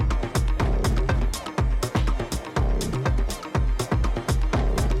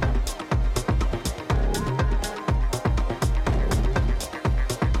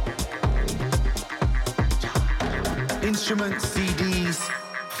 Instruments, CDs,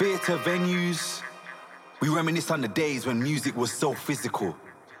 theatre venues. We reminisce on the days when music was so physical.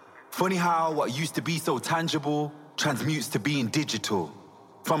 Funny how what used to be so tangible transmutes to being digital.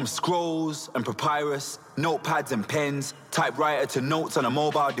 From scrolls and papyrus, notepads and pens, typewriter to notes on a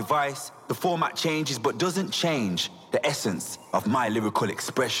mobile device, the format changes but doesn't change the essence of my lyrical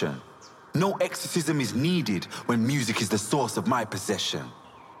expression. No exorcism is needed when music is the source of my possession.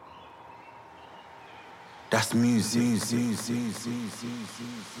 That's music.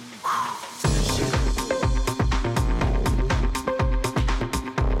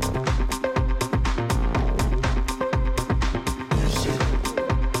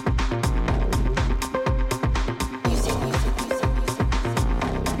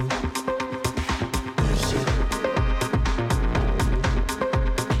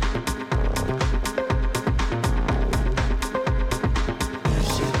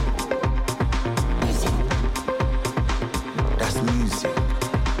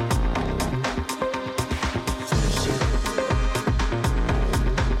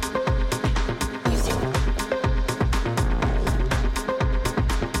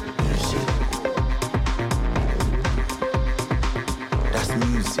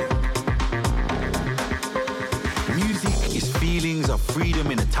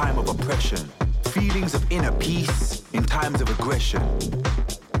 Freedom in a time of oppression, feelings of inner peace in times of aggression.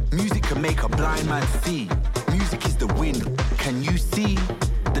 Music can make a blind man see. Music is the wind. Can you see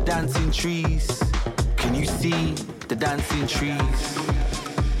the dancing trees? Can you see the dancing trees?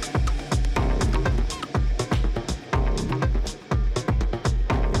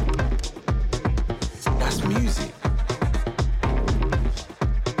 That's music.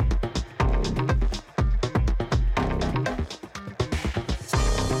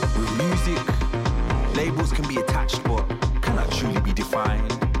 Labels can be attached but cannot truly be defined.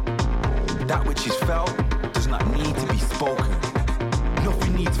 That which is felt does not need to be spoken.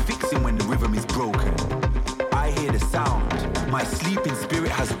 Nothing needs fixing when the rhythm is broken. I I hear the sound. My sleeping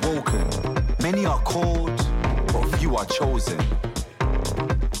spirit has woken. Many are called, but few are chosen.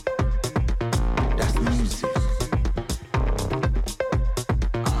 That's music.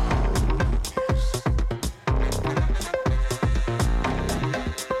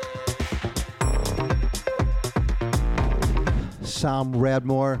 Sam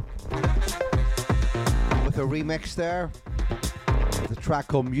Redmore with a remix there. The track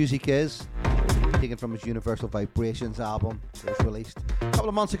called Music Is, taken from his Universal Vibrations album that was released a couple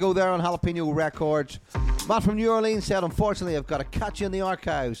of months ago there on Jalapeno Records. Matt from New Orleans said, unfortunately, I've got to catch you in the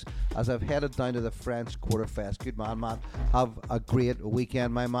archives as I've headed down to the French Quarter Fest. Good man, Matt. Have a great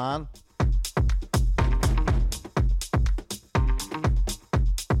weekend, my man.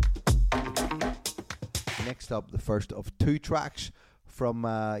 Next up, the first of two tracks from,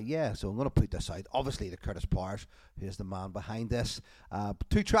 so I'm going to put this out. Obviously, the Curtis Powers, who is the man behind this.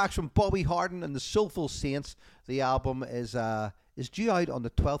 Two tracks from Bobby Harden and the Soulful Saints. The album is due out on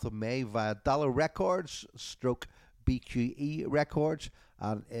the 12th of May via Dollar Records / BQE Records,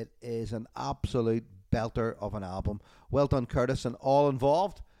 and it is an absolute belter of an album. Well done, Curtis, and all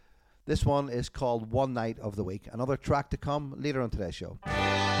involved. This one is called One Night of the Week. Another track to come later on today's show.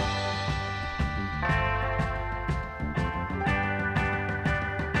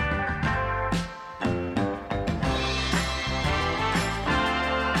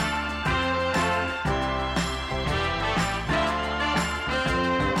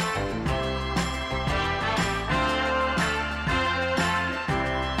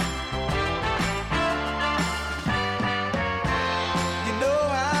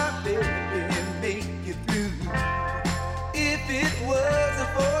 If it wasn't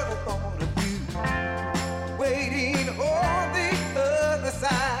for the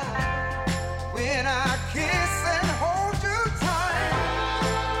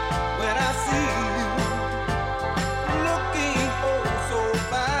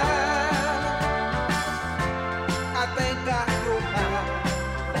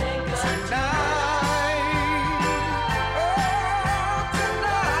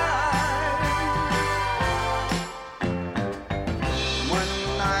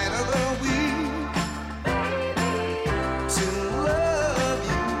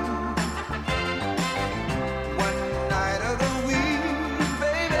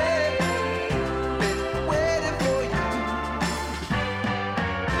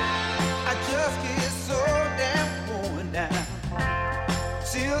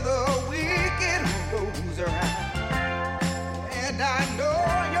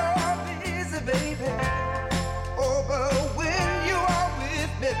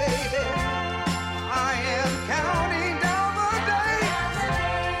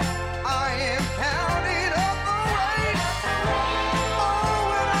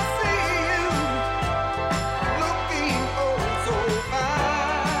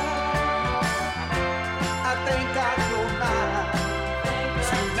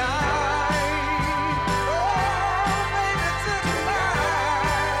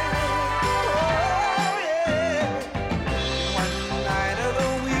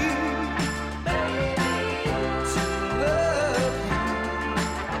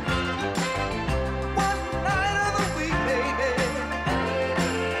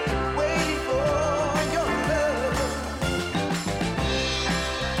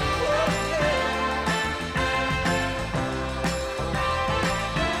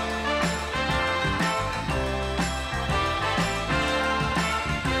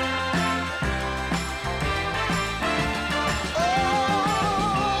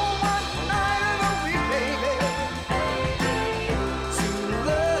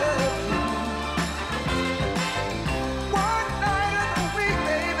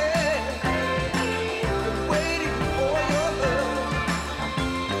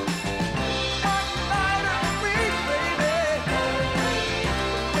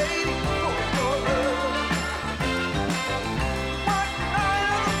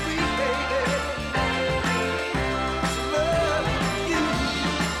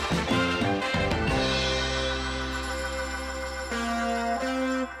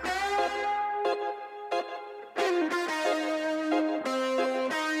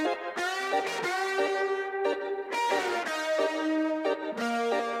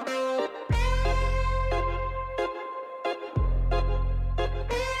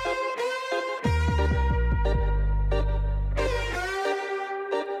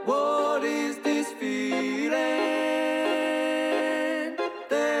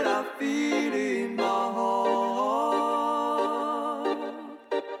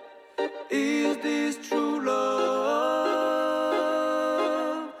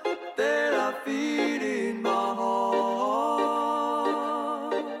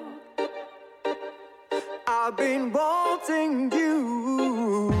I've been wanting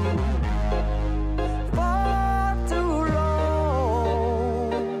you for too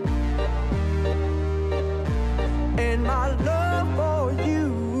long, and my love for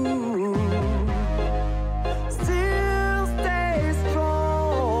you still stays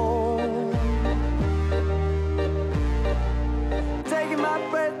strong, taking my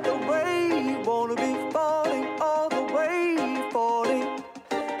breath away, wanna be falling all the way, falling.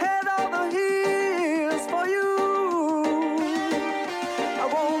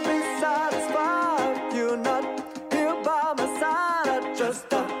 Just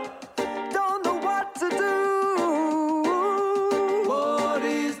don't know what to do. What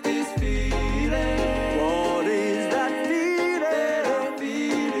is this feeling? What is that feeling? That I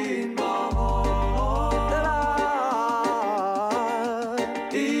feel in my heart.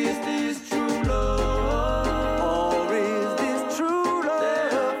 That is this true love? Or is this true love?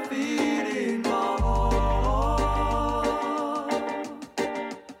 That I feel in my heart.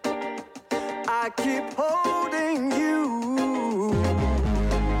 I keep holding you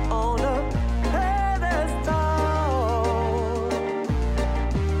on a pedestal.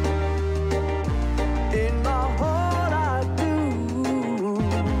 In my heart I do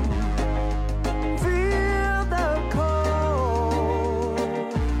feel the cold,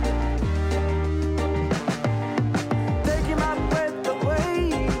 taking my breath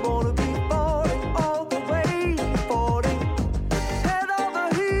away, wanna be falling all the way, falling head over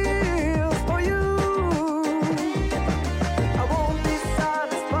heels for you. I won't be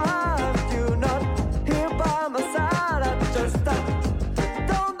satisfied if you're not here by my side. I just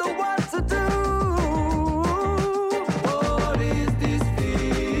don't know what to do. What is this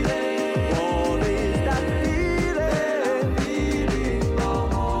feeling? What is that feeling? Feeling my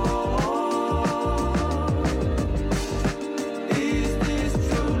heart. Is this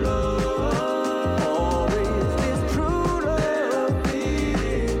true love? Or is this true love?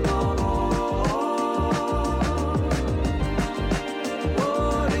 Feeling my heart.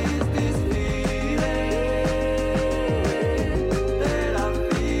 What is this feeling that I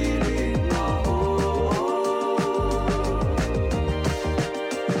feel in my heart?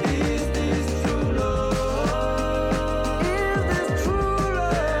 Is this true love? Is this true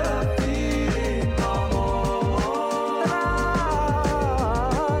love? Feel in my heart.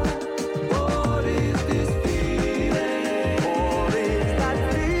 What is this feeling? What is that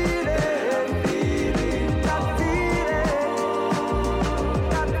feeling? Feeling that feeling.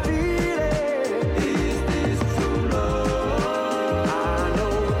 That feeling. Is this true love? I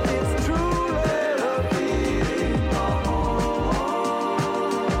know it's true love. Feeling my heart.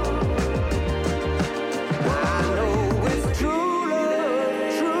 I know it's true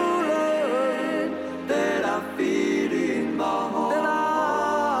love that I feel in my heart.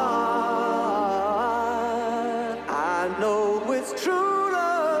 I know it's true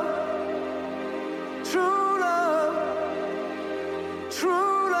love, true love.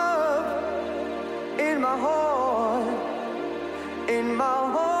 True love in my heart,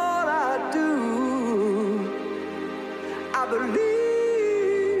 I do. I believe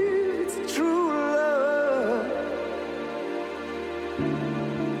it's true love.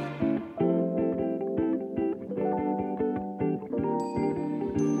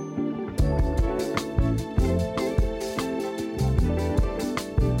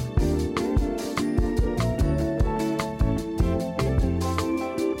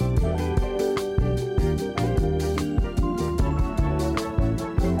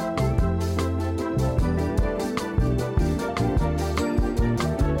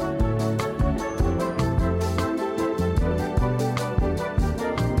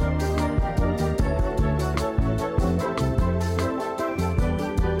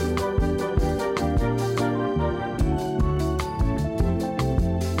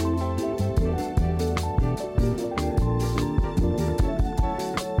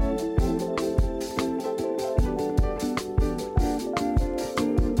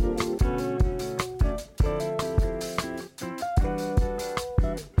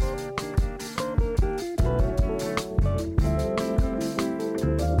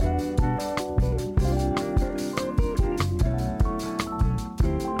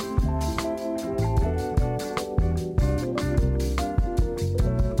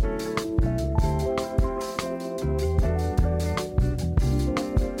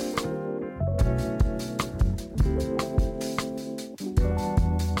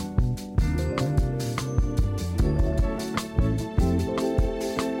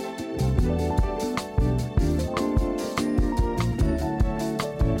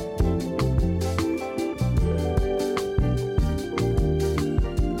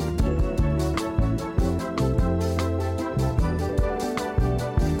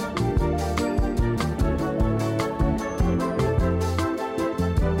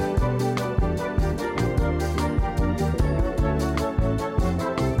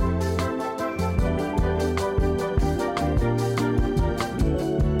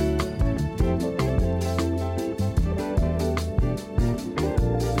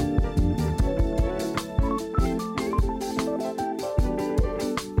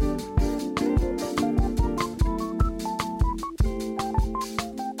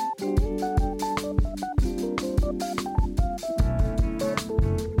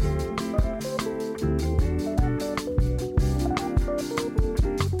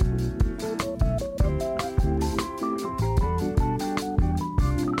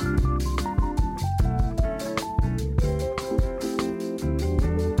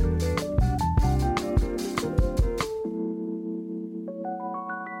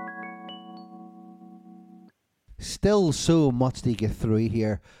 Still so much to get through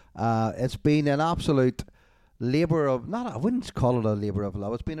here. It's been an absolute labour of, I wouldn't call it a labour of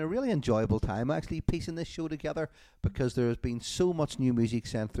love. It's been a really enjoyable time actually piecing this show together, because there has been so much new music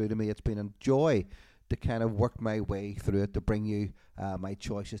sent through to me. It's been a joy to kind of work my way through it to bring you my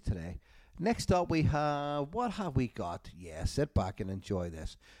choices today. Next up we have, what have we got? Yeah, sit back and enjoy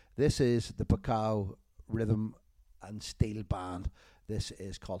this. This is the Pacao Rhythm and Steel Band. This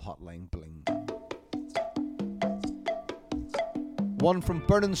is called Hotline Bling. One from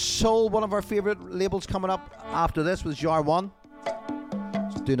Burning Soul, one of our favourite labels coming up after this was Jar One.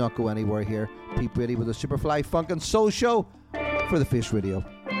 So do not go anywhere here. Pete Brady with the Superfly Funk and Soul Show for the Face Radio.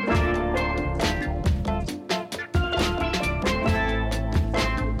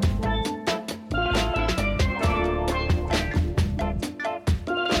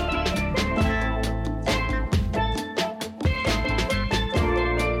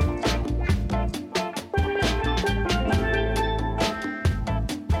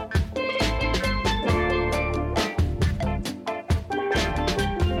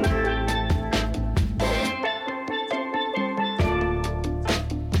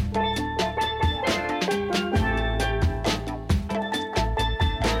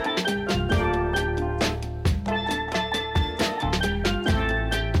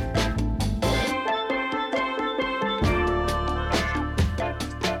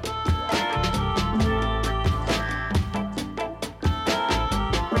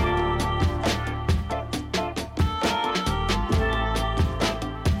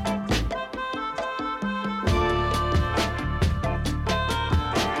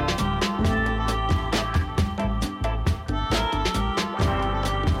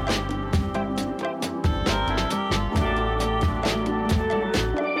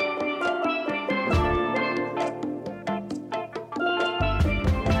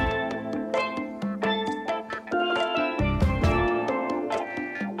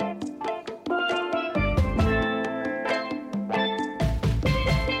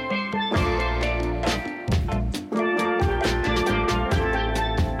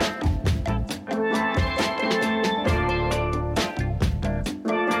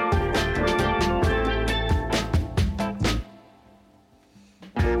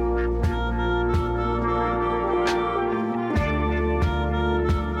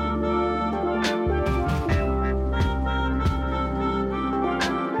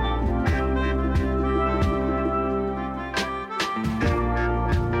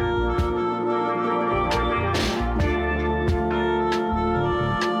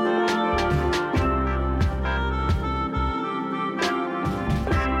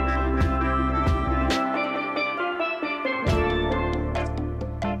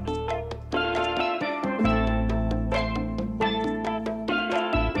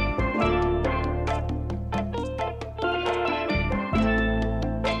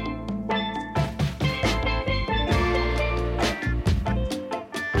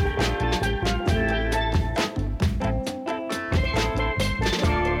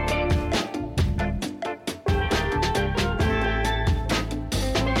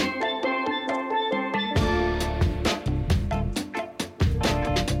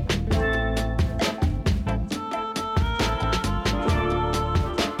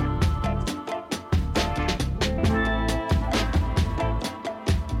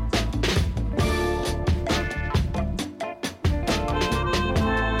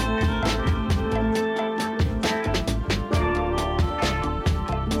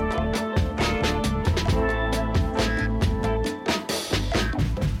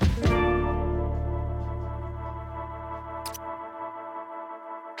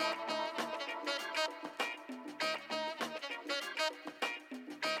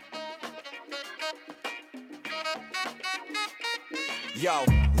 Yo,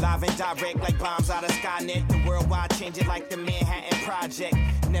 live and direct like bombs out of Skynet. The worldwide changing like the Manhattan Project.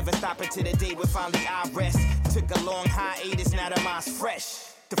 Never stop until the day we finally I rest. Took a long hiatus, now the mind's fresh.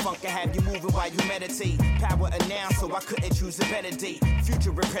 The funk can have you moving while you meditate. Power announced, so I couldn't choose a better date. Future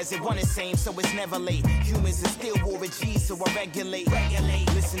and present, one the same, so it's never late. Humans are still war with G's, so I regulate.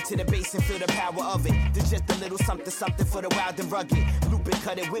 Listen to the bass and feel the power of it. There's just a little something, something for the wild and rugged. Loop it,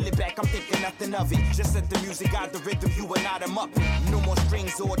 cut it, will it back, I'm thinking nothing of it. Just let the music guide the rhythm, you are not a muppet. No more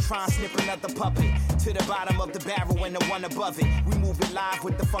strings or try and snip another puppet. To the bottom of the barrel and the one above it. We move it live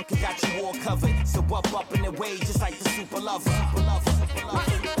with the funk and got you all covered. So up in the way, just like the super lover. Super lover, super lover.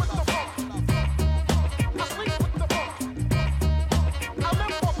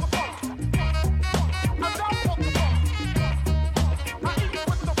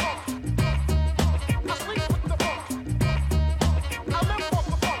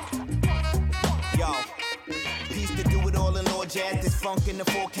 skunk in the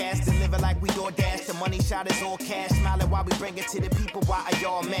forecast. Deliver like we DoorDash. The money shot is all cash. Smiling while we bring it to the people. Why are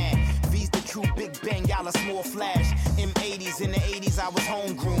y'all mad? V's the true Big Bang, y'all a small flash. M80s, in the 80s I was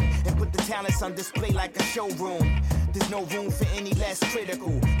homegrown. And put the talents on display like a showroom. There's no room for any less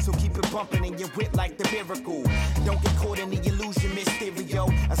critical. So keep it bumping in your whip like the miracle. Don't get caught in the illusion,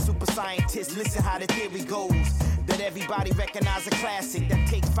 Mysterio. A super scientist, listen how the theory goes. That everybody recognize a classic. That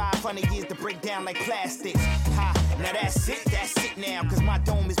takes 500 years to break down like plastics. Ha, now that's it now. Cause my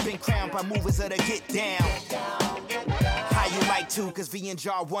dome has been crowned by movers of the get down. How you like to? Cause V and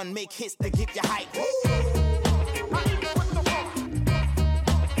Jar 1 make hits to give you hype.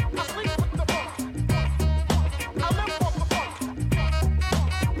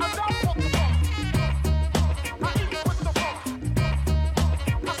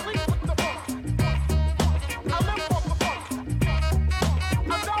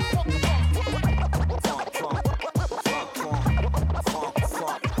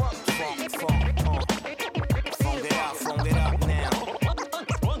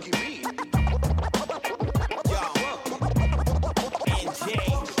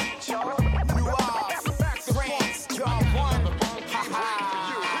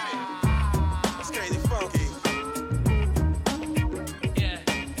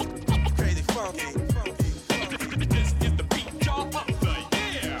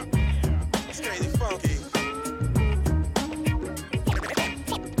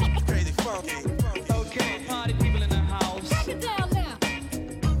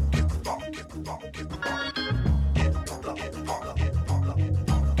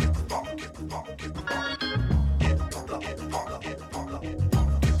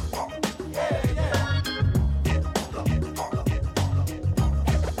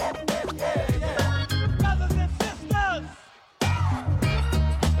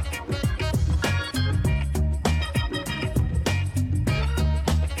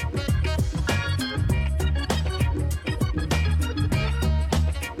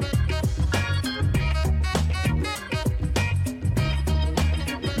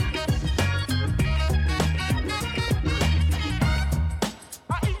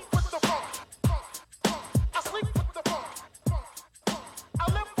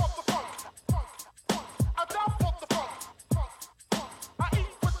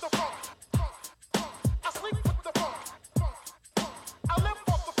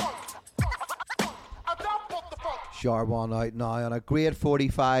 Sharp one out now on a great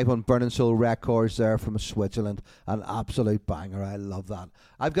 45 on Burning Soul Records there from Switzerland. An absolute banger. I love that.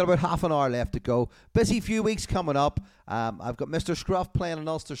 I've got about half an hour left to go. Busy few weeks coming up. I've got Mr. Scruff playing in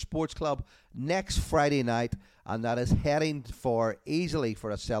Ulster Sports Club next Friday night, and that is heading easily for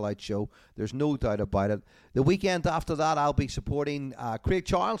a sellout show. There's no doubt about it. The weekend after that, I'll be supporting Craig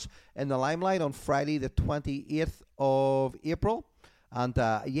Charles in the Limelight on Friday the 28th of April. And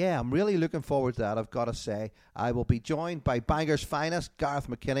I'm really looking forward to that, I've got to say. I will be joined by Bangor's finest, Gareth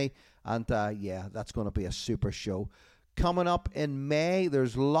McKinney. And that's going to be a super show. Coming up in May,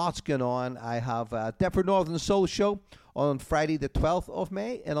 there's lots going on. I have Deptford Northern Soul Show on Friday the 12th of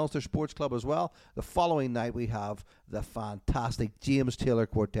May in Ulster Sports Club as well. The following night we have the fantastic James Taylor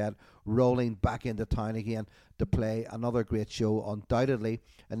Quartet rolling back into town again to play another great show, undoubtedly,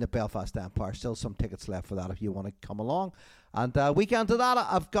 in the Belfast Empire. Still some tickets left for that if you want to come along. And weekend to that,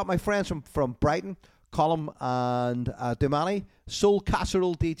 I've got my friends from Brighton, Colum and Dumani, Soul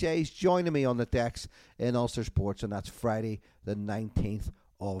Casserole DJs, joining me on the decks in Ulster Sports, and that's Friday the 19th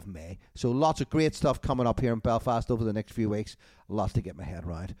of May. So lots of great stuff coming up here in Belfast over the next few weeks. Lots to get my head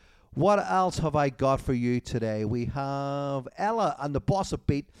around. What else have I got for you today? We have Ella and the Boss of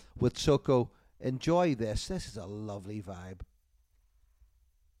Beat with Soko. Enjoy this. This is a lovely vibe.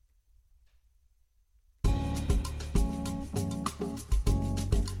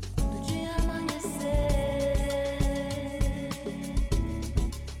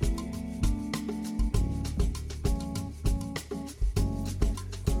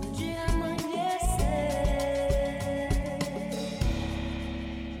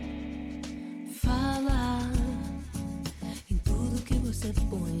 Você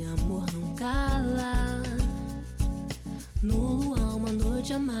põe amor, não cala. No luar, uma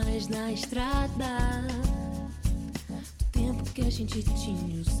noite a mais na estrada. Do tempo que a gente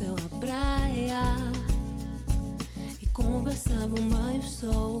tinha o céu, a praia. E conversava o mar e o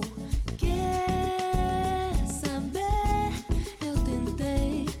sol. Quer saber? Eu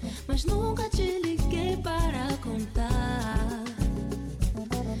tentei, mas nunca te liguei para contar.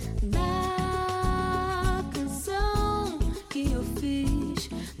 Da canção que eu fiz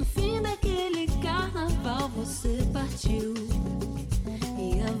no fim daquele carnaval, você partiu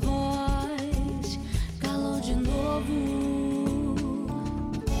e a voz calou de novo.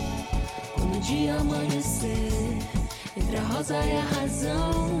 rosa é a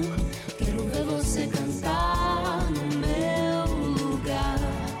razão. Quero ver você cantar no meu lugar.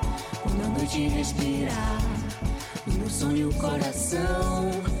 Quando a noite respirar no meu sonho o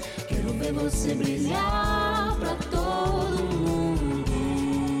coração. Quero ver você brilhar pra todo mundo.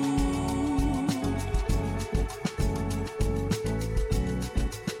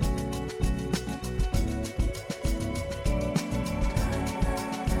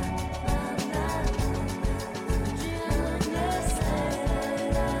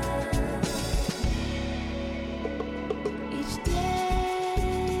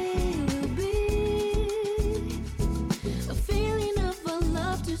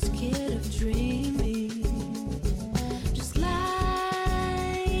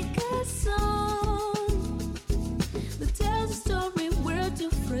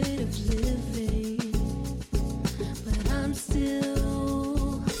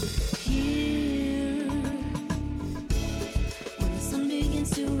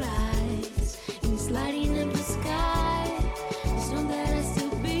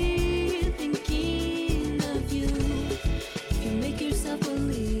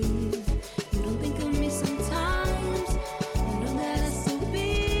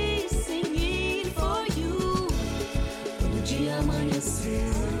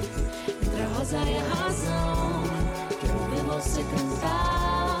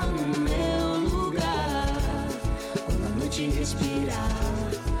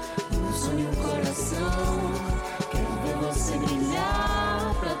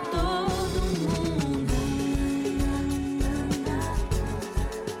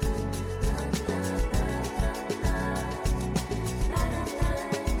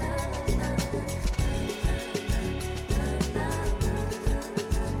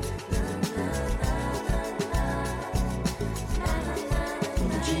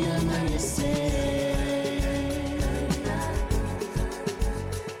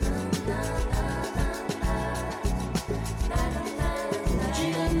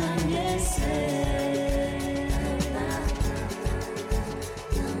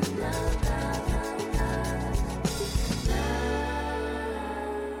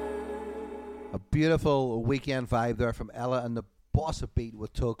 Beautiful weekend vibe there from Ella and the Boss of Beat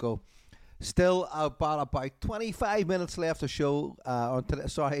with Toko. Still about 25 minutes left to show.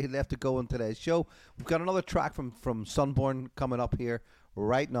 Left to go on today's show. We've got another track from Sunborn coming up here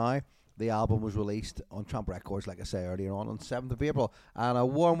right now. The album was released on Trump Records, like I say earlier on 7th of April. And a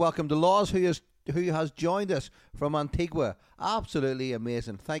warm welcome to Laws, who has joined us from Antigua. Absolutely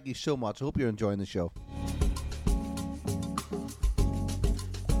amazing. Thank you so much. I hope you're enjoying the show.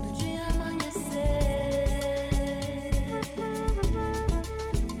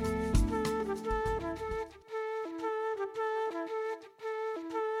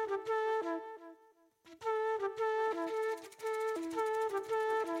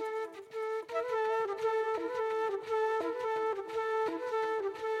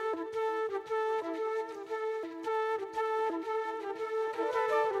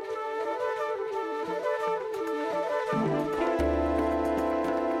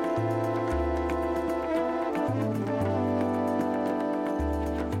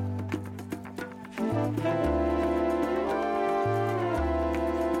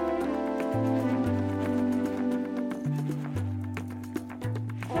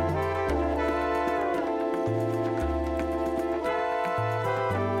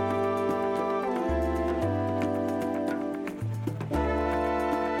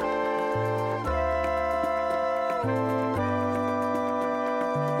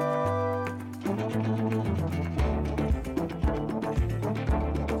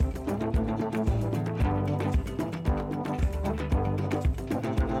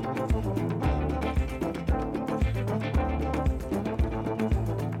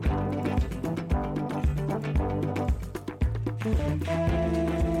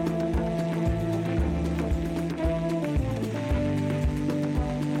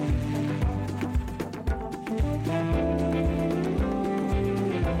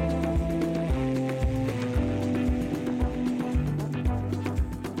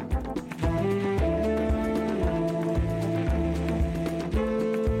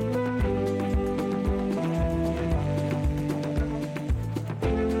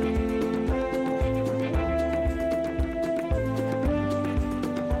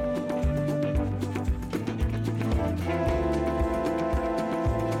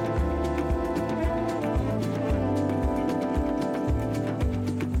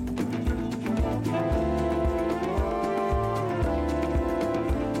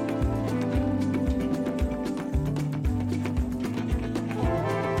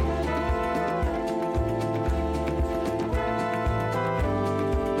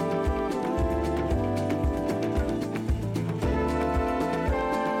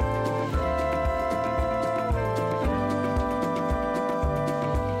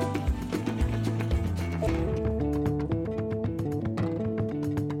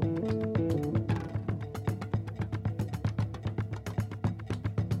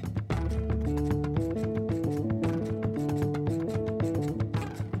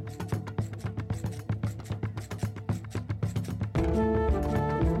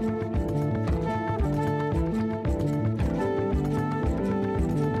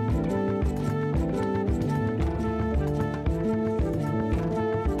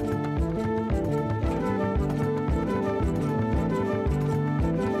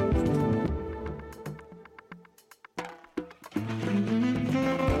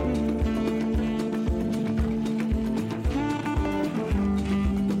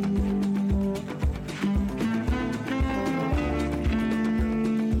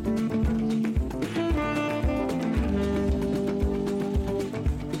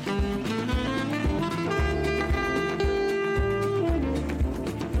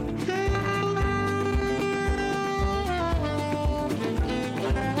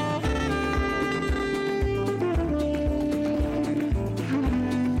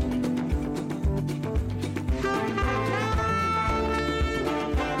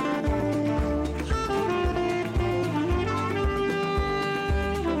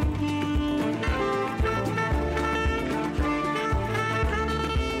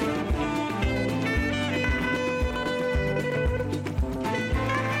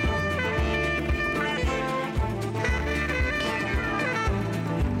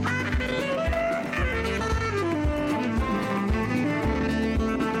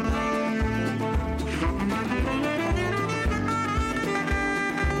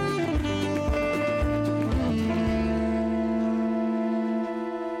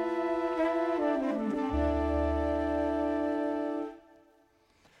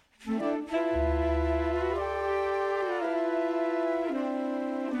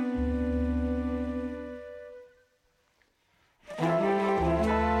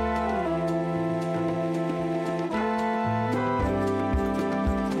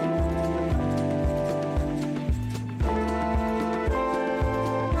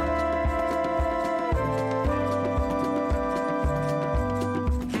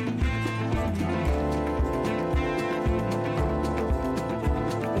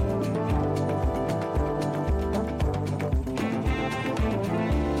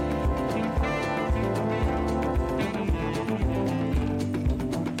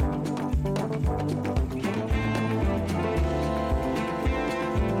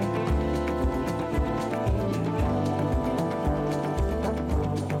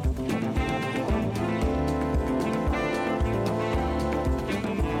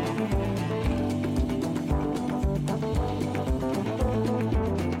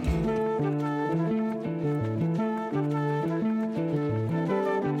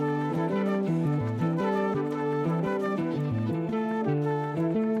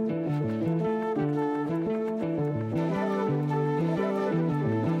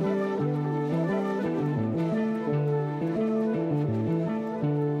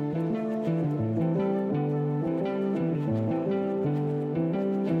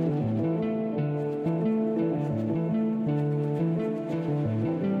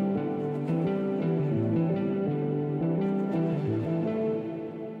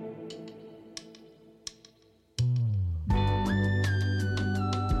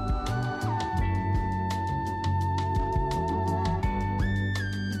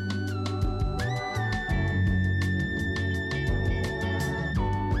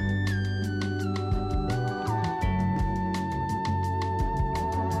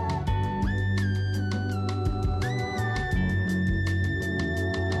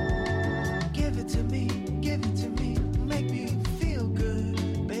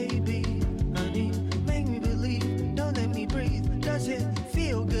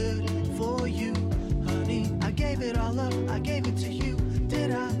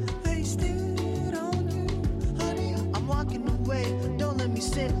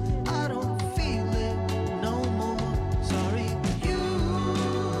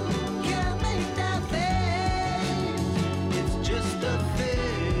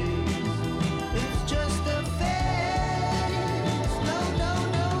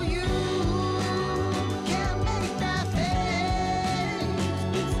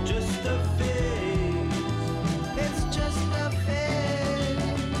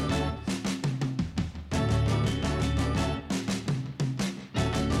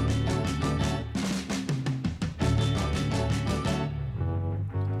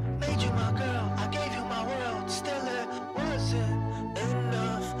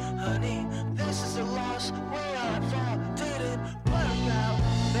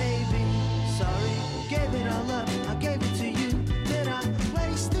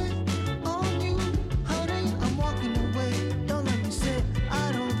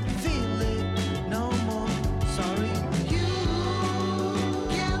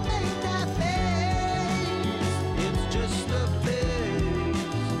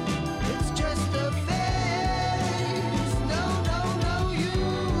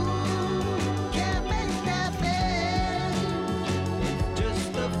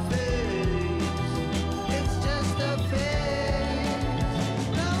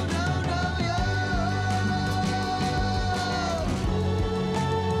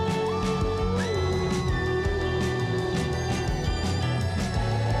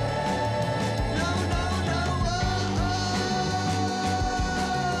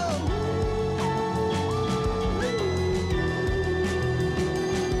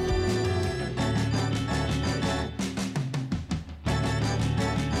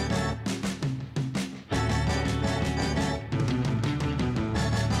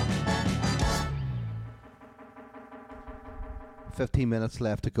 15 minutes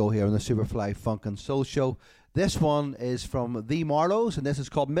left to go here on the Superfly Funk and Soul Show. This one is from The Marlows, and this is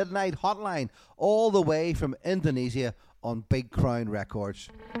called Midnight Hotline, all the way from Indonesia on Big Crown Records.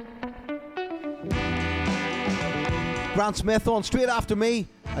 Grant Smith on straight after me,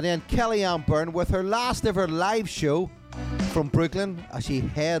 and then Kellyanne Byrne with her last ever live show from Brooklyn as she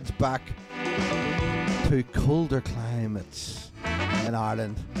heads back to colder climates in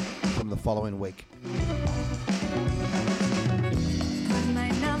Ireland from the following week. Put my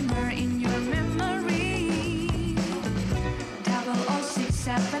number in your memory.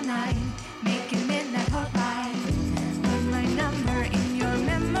 00679, make it midnight hotline. Put my number in your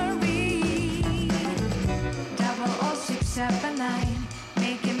memory. 00679,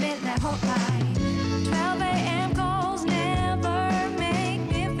 make it midnight hotline. 12 a.m. calls never make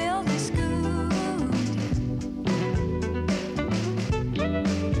me feel this good.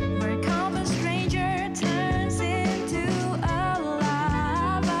 Where common stranger turns into a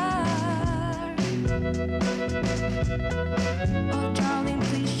lover. Oh, darling,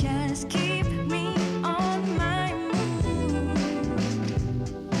 please just keep me on my mood.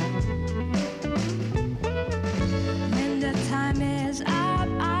 When the time is up,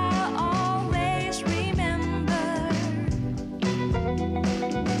 I'll always remember.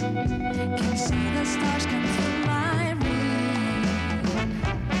 Can see the stars come through my room,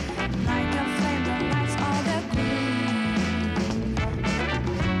 like a flame that lights all the gloom.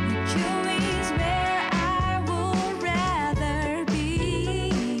 With you is where I would rather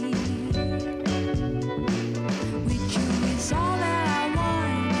be. With you is all that I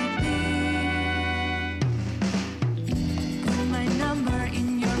wanna be. Put my number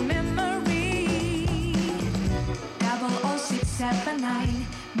in your memory. 00679,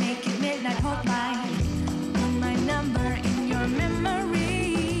 make it midnight hotline. Put my number in your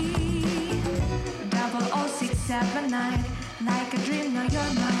memory. 00679, like a dream, now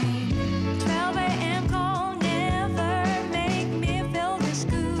you're mine. 12 a.m. call never make me feel this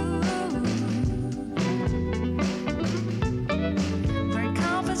good. Where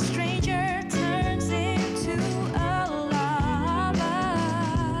comfort stranger turns into a lover.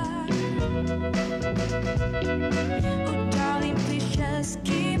 Oh, darling, please just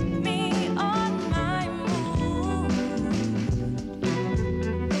keep me on my mood.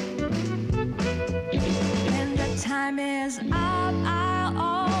 When the time is up, I'll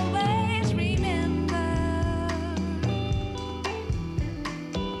always remember.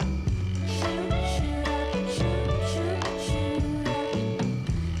 Shoot, shoot up, shoot, shoot, shoot up.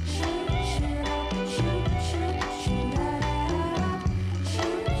 Shoot, shoot up, shoot, shoot, shoot up.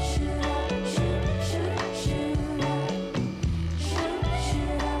 Shoot, shoot up, shoot, shoot, shoot up. Shoot,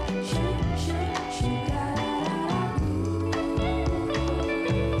 shoot up, shoot, shoot, shoot up.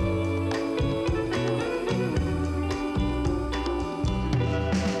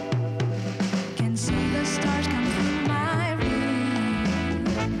 Can see the stars come through my room,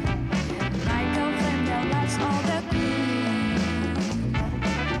 like a flame that lights all the gloom.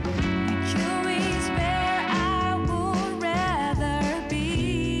 With you is where I would rather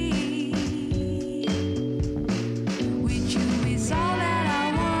be. With you is all that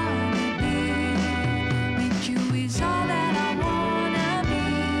I wanna be. With you is all that I wanna be.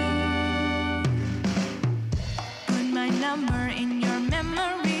 Put my number in your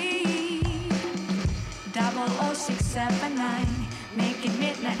memory. 00679, make it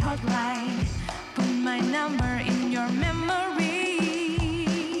midnight hotline. Put my number in your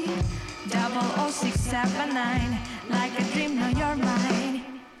memory. 00679, like a dream, now you're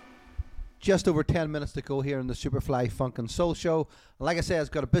mine. Just over 10 minutes to go here in the Superfly Funk and Soul Show. Like I said, it's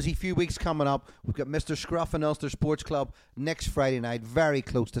got a busy few weeks coming up. We've got Mr. Scruff and Ulster Sports Club next Friday night, very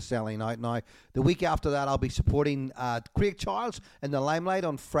close to selling out now. The week after that, I'll be supporting Craig Charles in the Limelight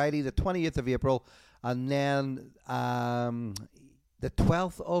on Friday, the 20th of April. And then the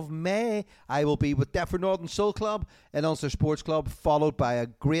 12th of May, I will be with Deptford Northern Soul Club and Ulster Sports Club, followed by a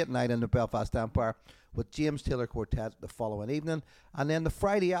great night in the Belfast Empire with James Taylor Quartet the following evening. And then the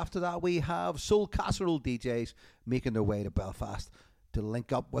Friday after that, we have Soul Casserole DJs making their way to Belfast to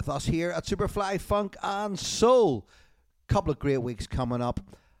link up with us here at Superfly Funk and Soul. Couple of great weeks coming up.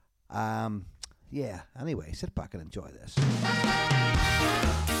 Anyway, sit back and enjoy this.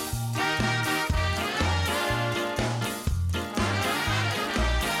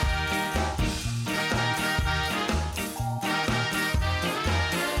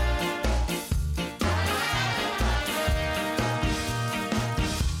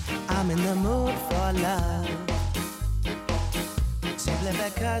 I'm in the mood for love, simply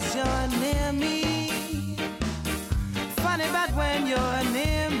because you're near me. Funny, but when you're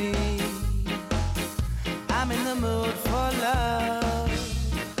near me, I I'm in the mood for love.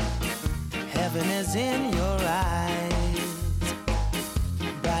 Heaven is in your eyes,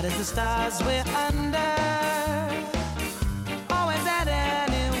 bright as the stars we're under. Always at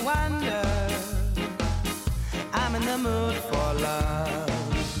any wonder. I'm in the mood for love.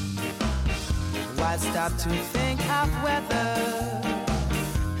 Why stop to think of whether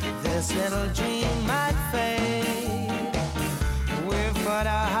this little dream might fade? We've put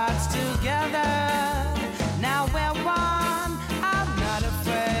our hearts together. Now we're one. I'm not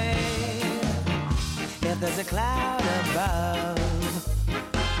afraid. If there's a cloud above,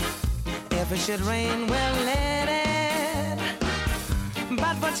 if it should rain, we'll let it.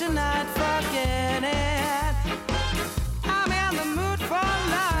 But for tonight, forget it. I'm in the mood for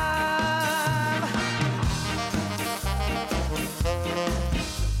love.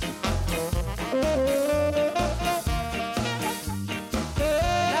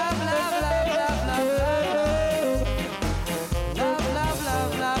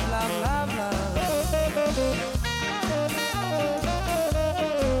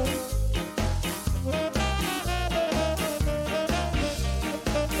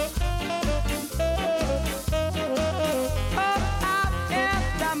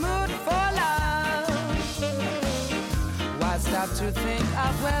 To think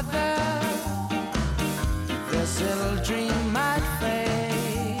of whether this little dream might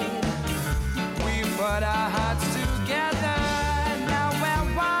fade. We put our hearts together. Now we're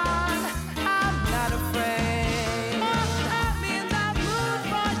one. I'm not afraid. I'm in the mood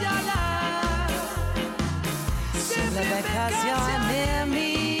for your love. Simply because you're near me.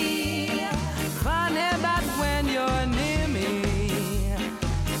 Funny, but when you're near me,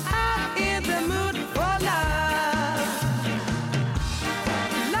 I'm in the mood for love.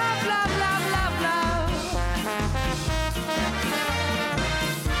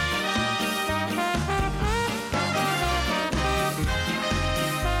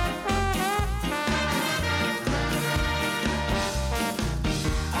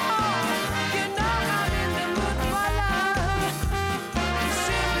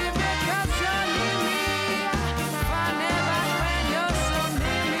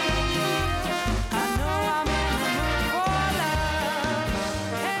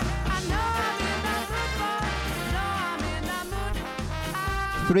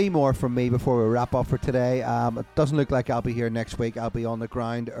 Three more from me before we wrap up for today. It doesn't look like I'll be here next week. I'll be on the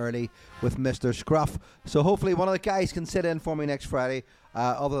ground early with Mr. Scruff. So hopefully one of the guys can sit in for me next Friday.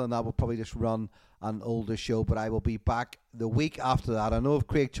 Other than that, we'll probably just run an older show, but I will be back the week after that. I know if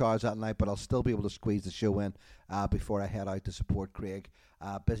Craig charged that night, but I'll still be able to squeeze the show in before I head out to support Craig.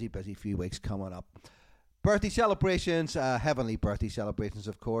 Busy few weeks coming up. Birthday celebrations, heavenly birthday celebrations,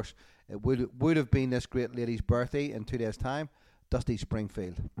 of course. It would have been this great lady's birthday in 2 days' time. Dusty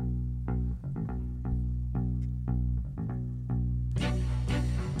Springfield.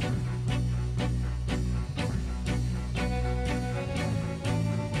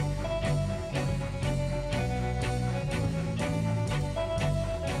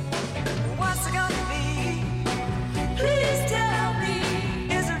 What's it gonna be? Please tell me,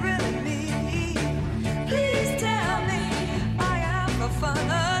 is it really me? Please tell me, I am for fun,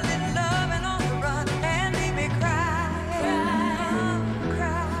 a little love and on the run, and leave me cry.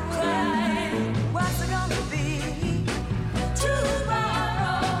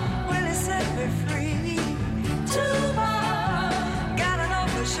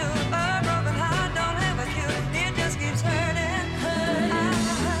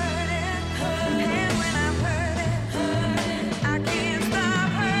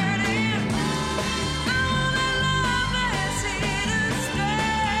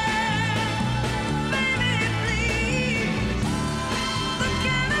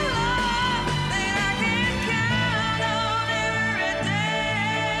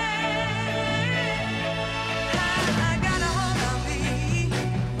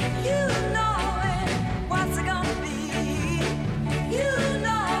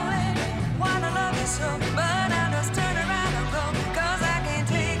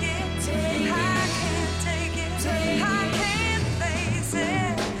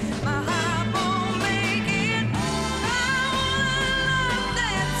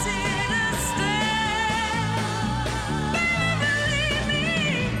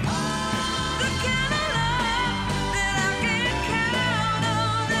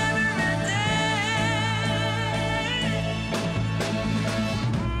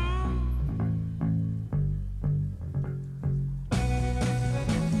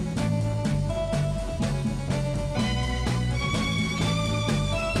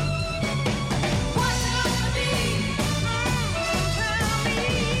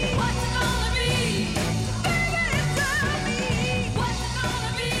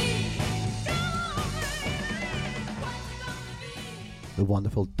 the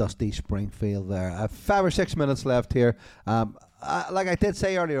wonderful Dusty Springfield there. 5 or 6 minutes left here. Like I did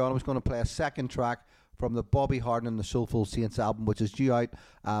say earlier on, I was going to play a second track from the Bobby Hardin and the Soulful Saints album, which is due out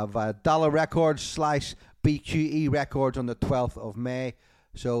via Dollar Records / BQE Records on the 12th of May.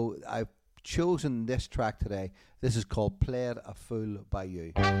 So I've chosen this track today. This is called Played a Fool by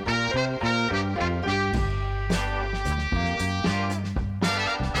You.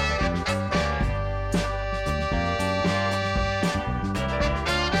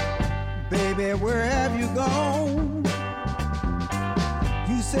 Baby, where have you gone?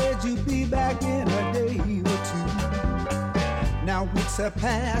 You said you'd be back in a day or two. Now weeks have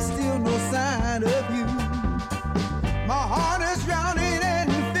passed, still no sign of you. My heart is drowning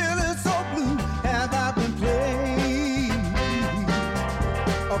and feeling so blue. Have I been played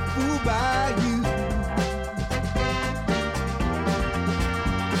a fool by you?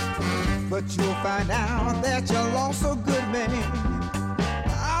 But you'll find out that you lost a good man.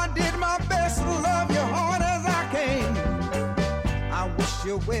 I did my best to love you hard as I can. I wish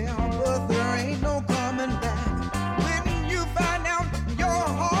you well, but there ain't no coming back. When you find out, your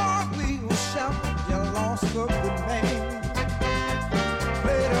heart will shout, you lost a good man.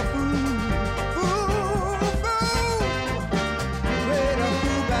 Played a fool, fool, fool. Played a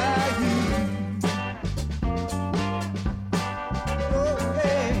fool by you. Oh,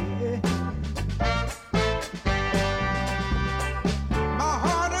 yeah. My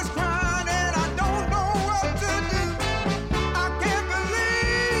heart is crying and I don't know what to do. I can't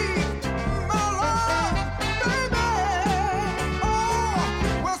believe my love, baby, oh,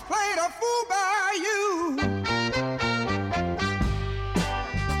 was played a fool by you.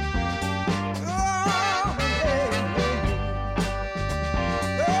 Oh, yeah.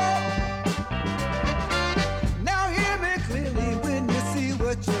 Oh. Now hear me clearly when you see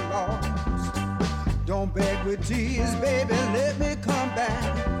what you lost. Don't beg with tears, baby, let me come back.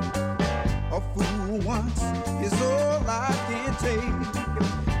 A fool once is all I can take.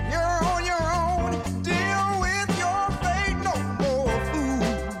 You're on your own, deal with your fate. No more fool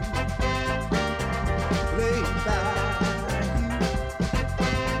played by you.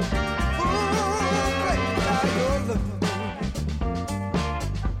 Fool played by your love.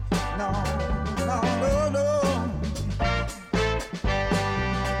 No, no, no, no.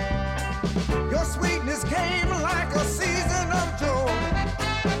 Your sweetness came like a season of joy.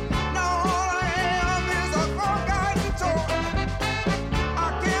 Now all I am is a forgotten toy. I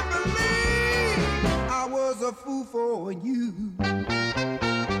can't believe I was a fool for you.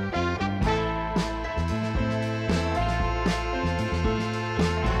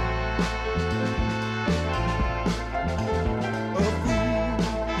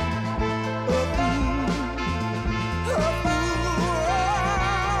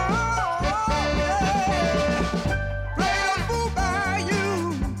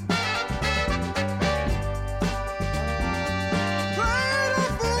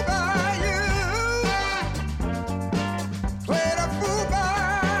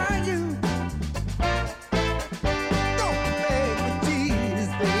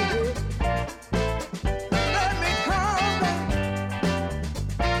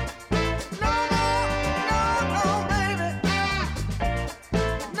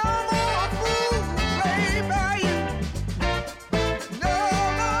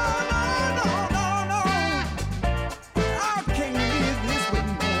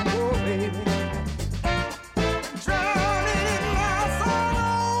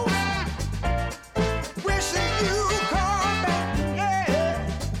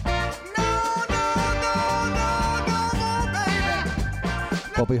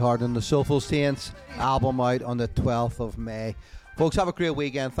 Bobby Hardin and the Soulful Saints album out on the 12th of May. Folks, have a great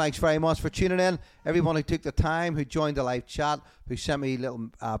weekend. Thanks very much for tuning in. Everyone who took the time, who joined the live chat, who sent me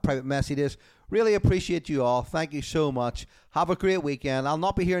little private messages. Really appreciate you all. Thank you so much. Have a great weekend. I'll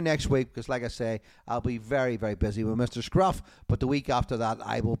not be here next week because, like I say, I'll be very, very busy with Mr. Scruff. But the week after that,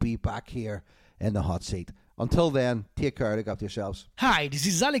 I will be back here in the hot seat. Until then, take care. Look after yourselves. Hi, this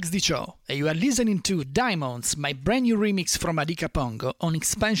is Alex Dicho, and you are listening to Diamonds, my brand new remix from Adika Pongo on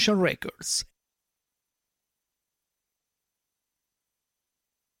Expansion Records.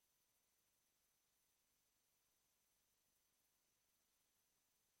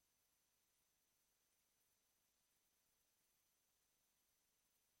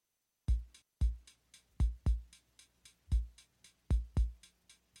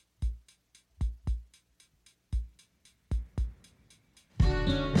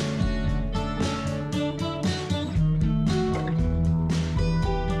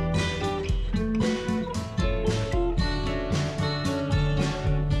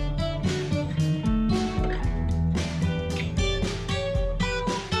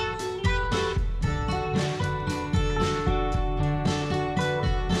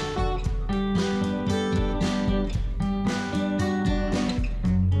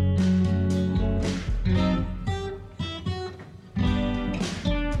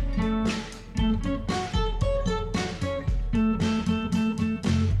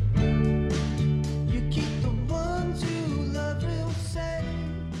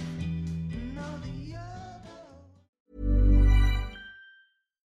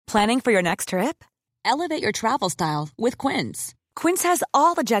 Planning for your next trip? Elevate your travel style with Quince. Quince has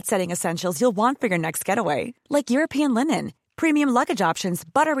all the jet-setting essentials you'll want for your next getaway, like European linen, premium luggage options,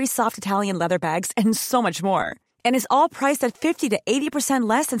 buttery soft Italian leather bags, and so much more. And is all priced at 50 to 80%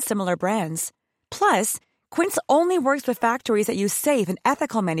 less than similar brands. Plus, Quince only works with factories that use safe and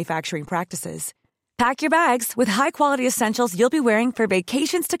ethical manufacturing practices. Pack your bags with high-quality essentials you'll be wearing for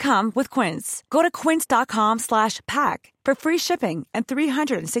vacations to come with Quince. Go to quince.com/pack for free shipping and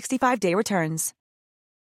 365-day returns.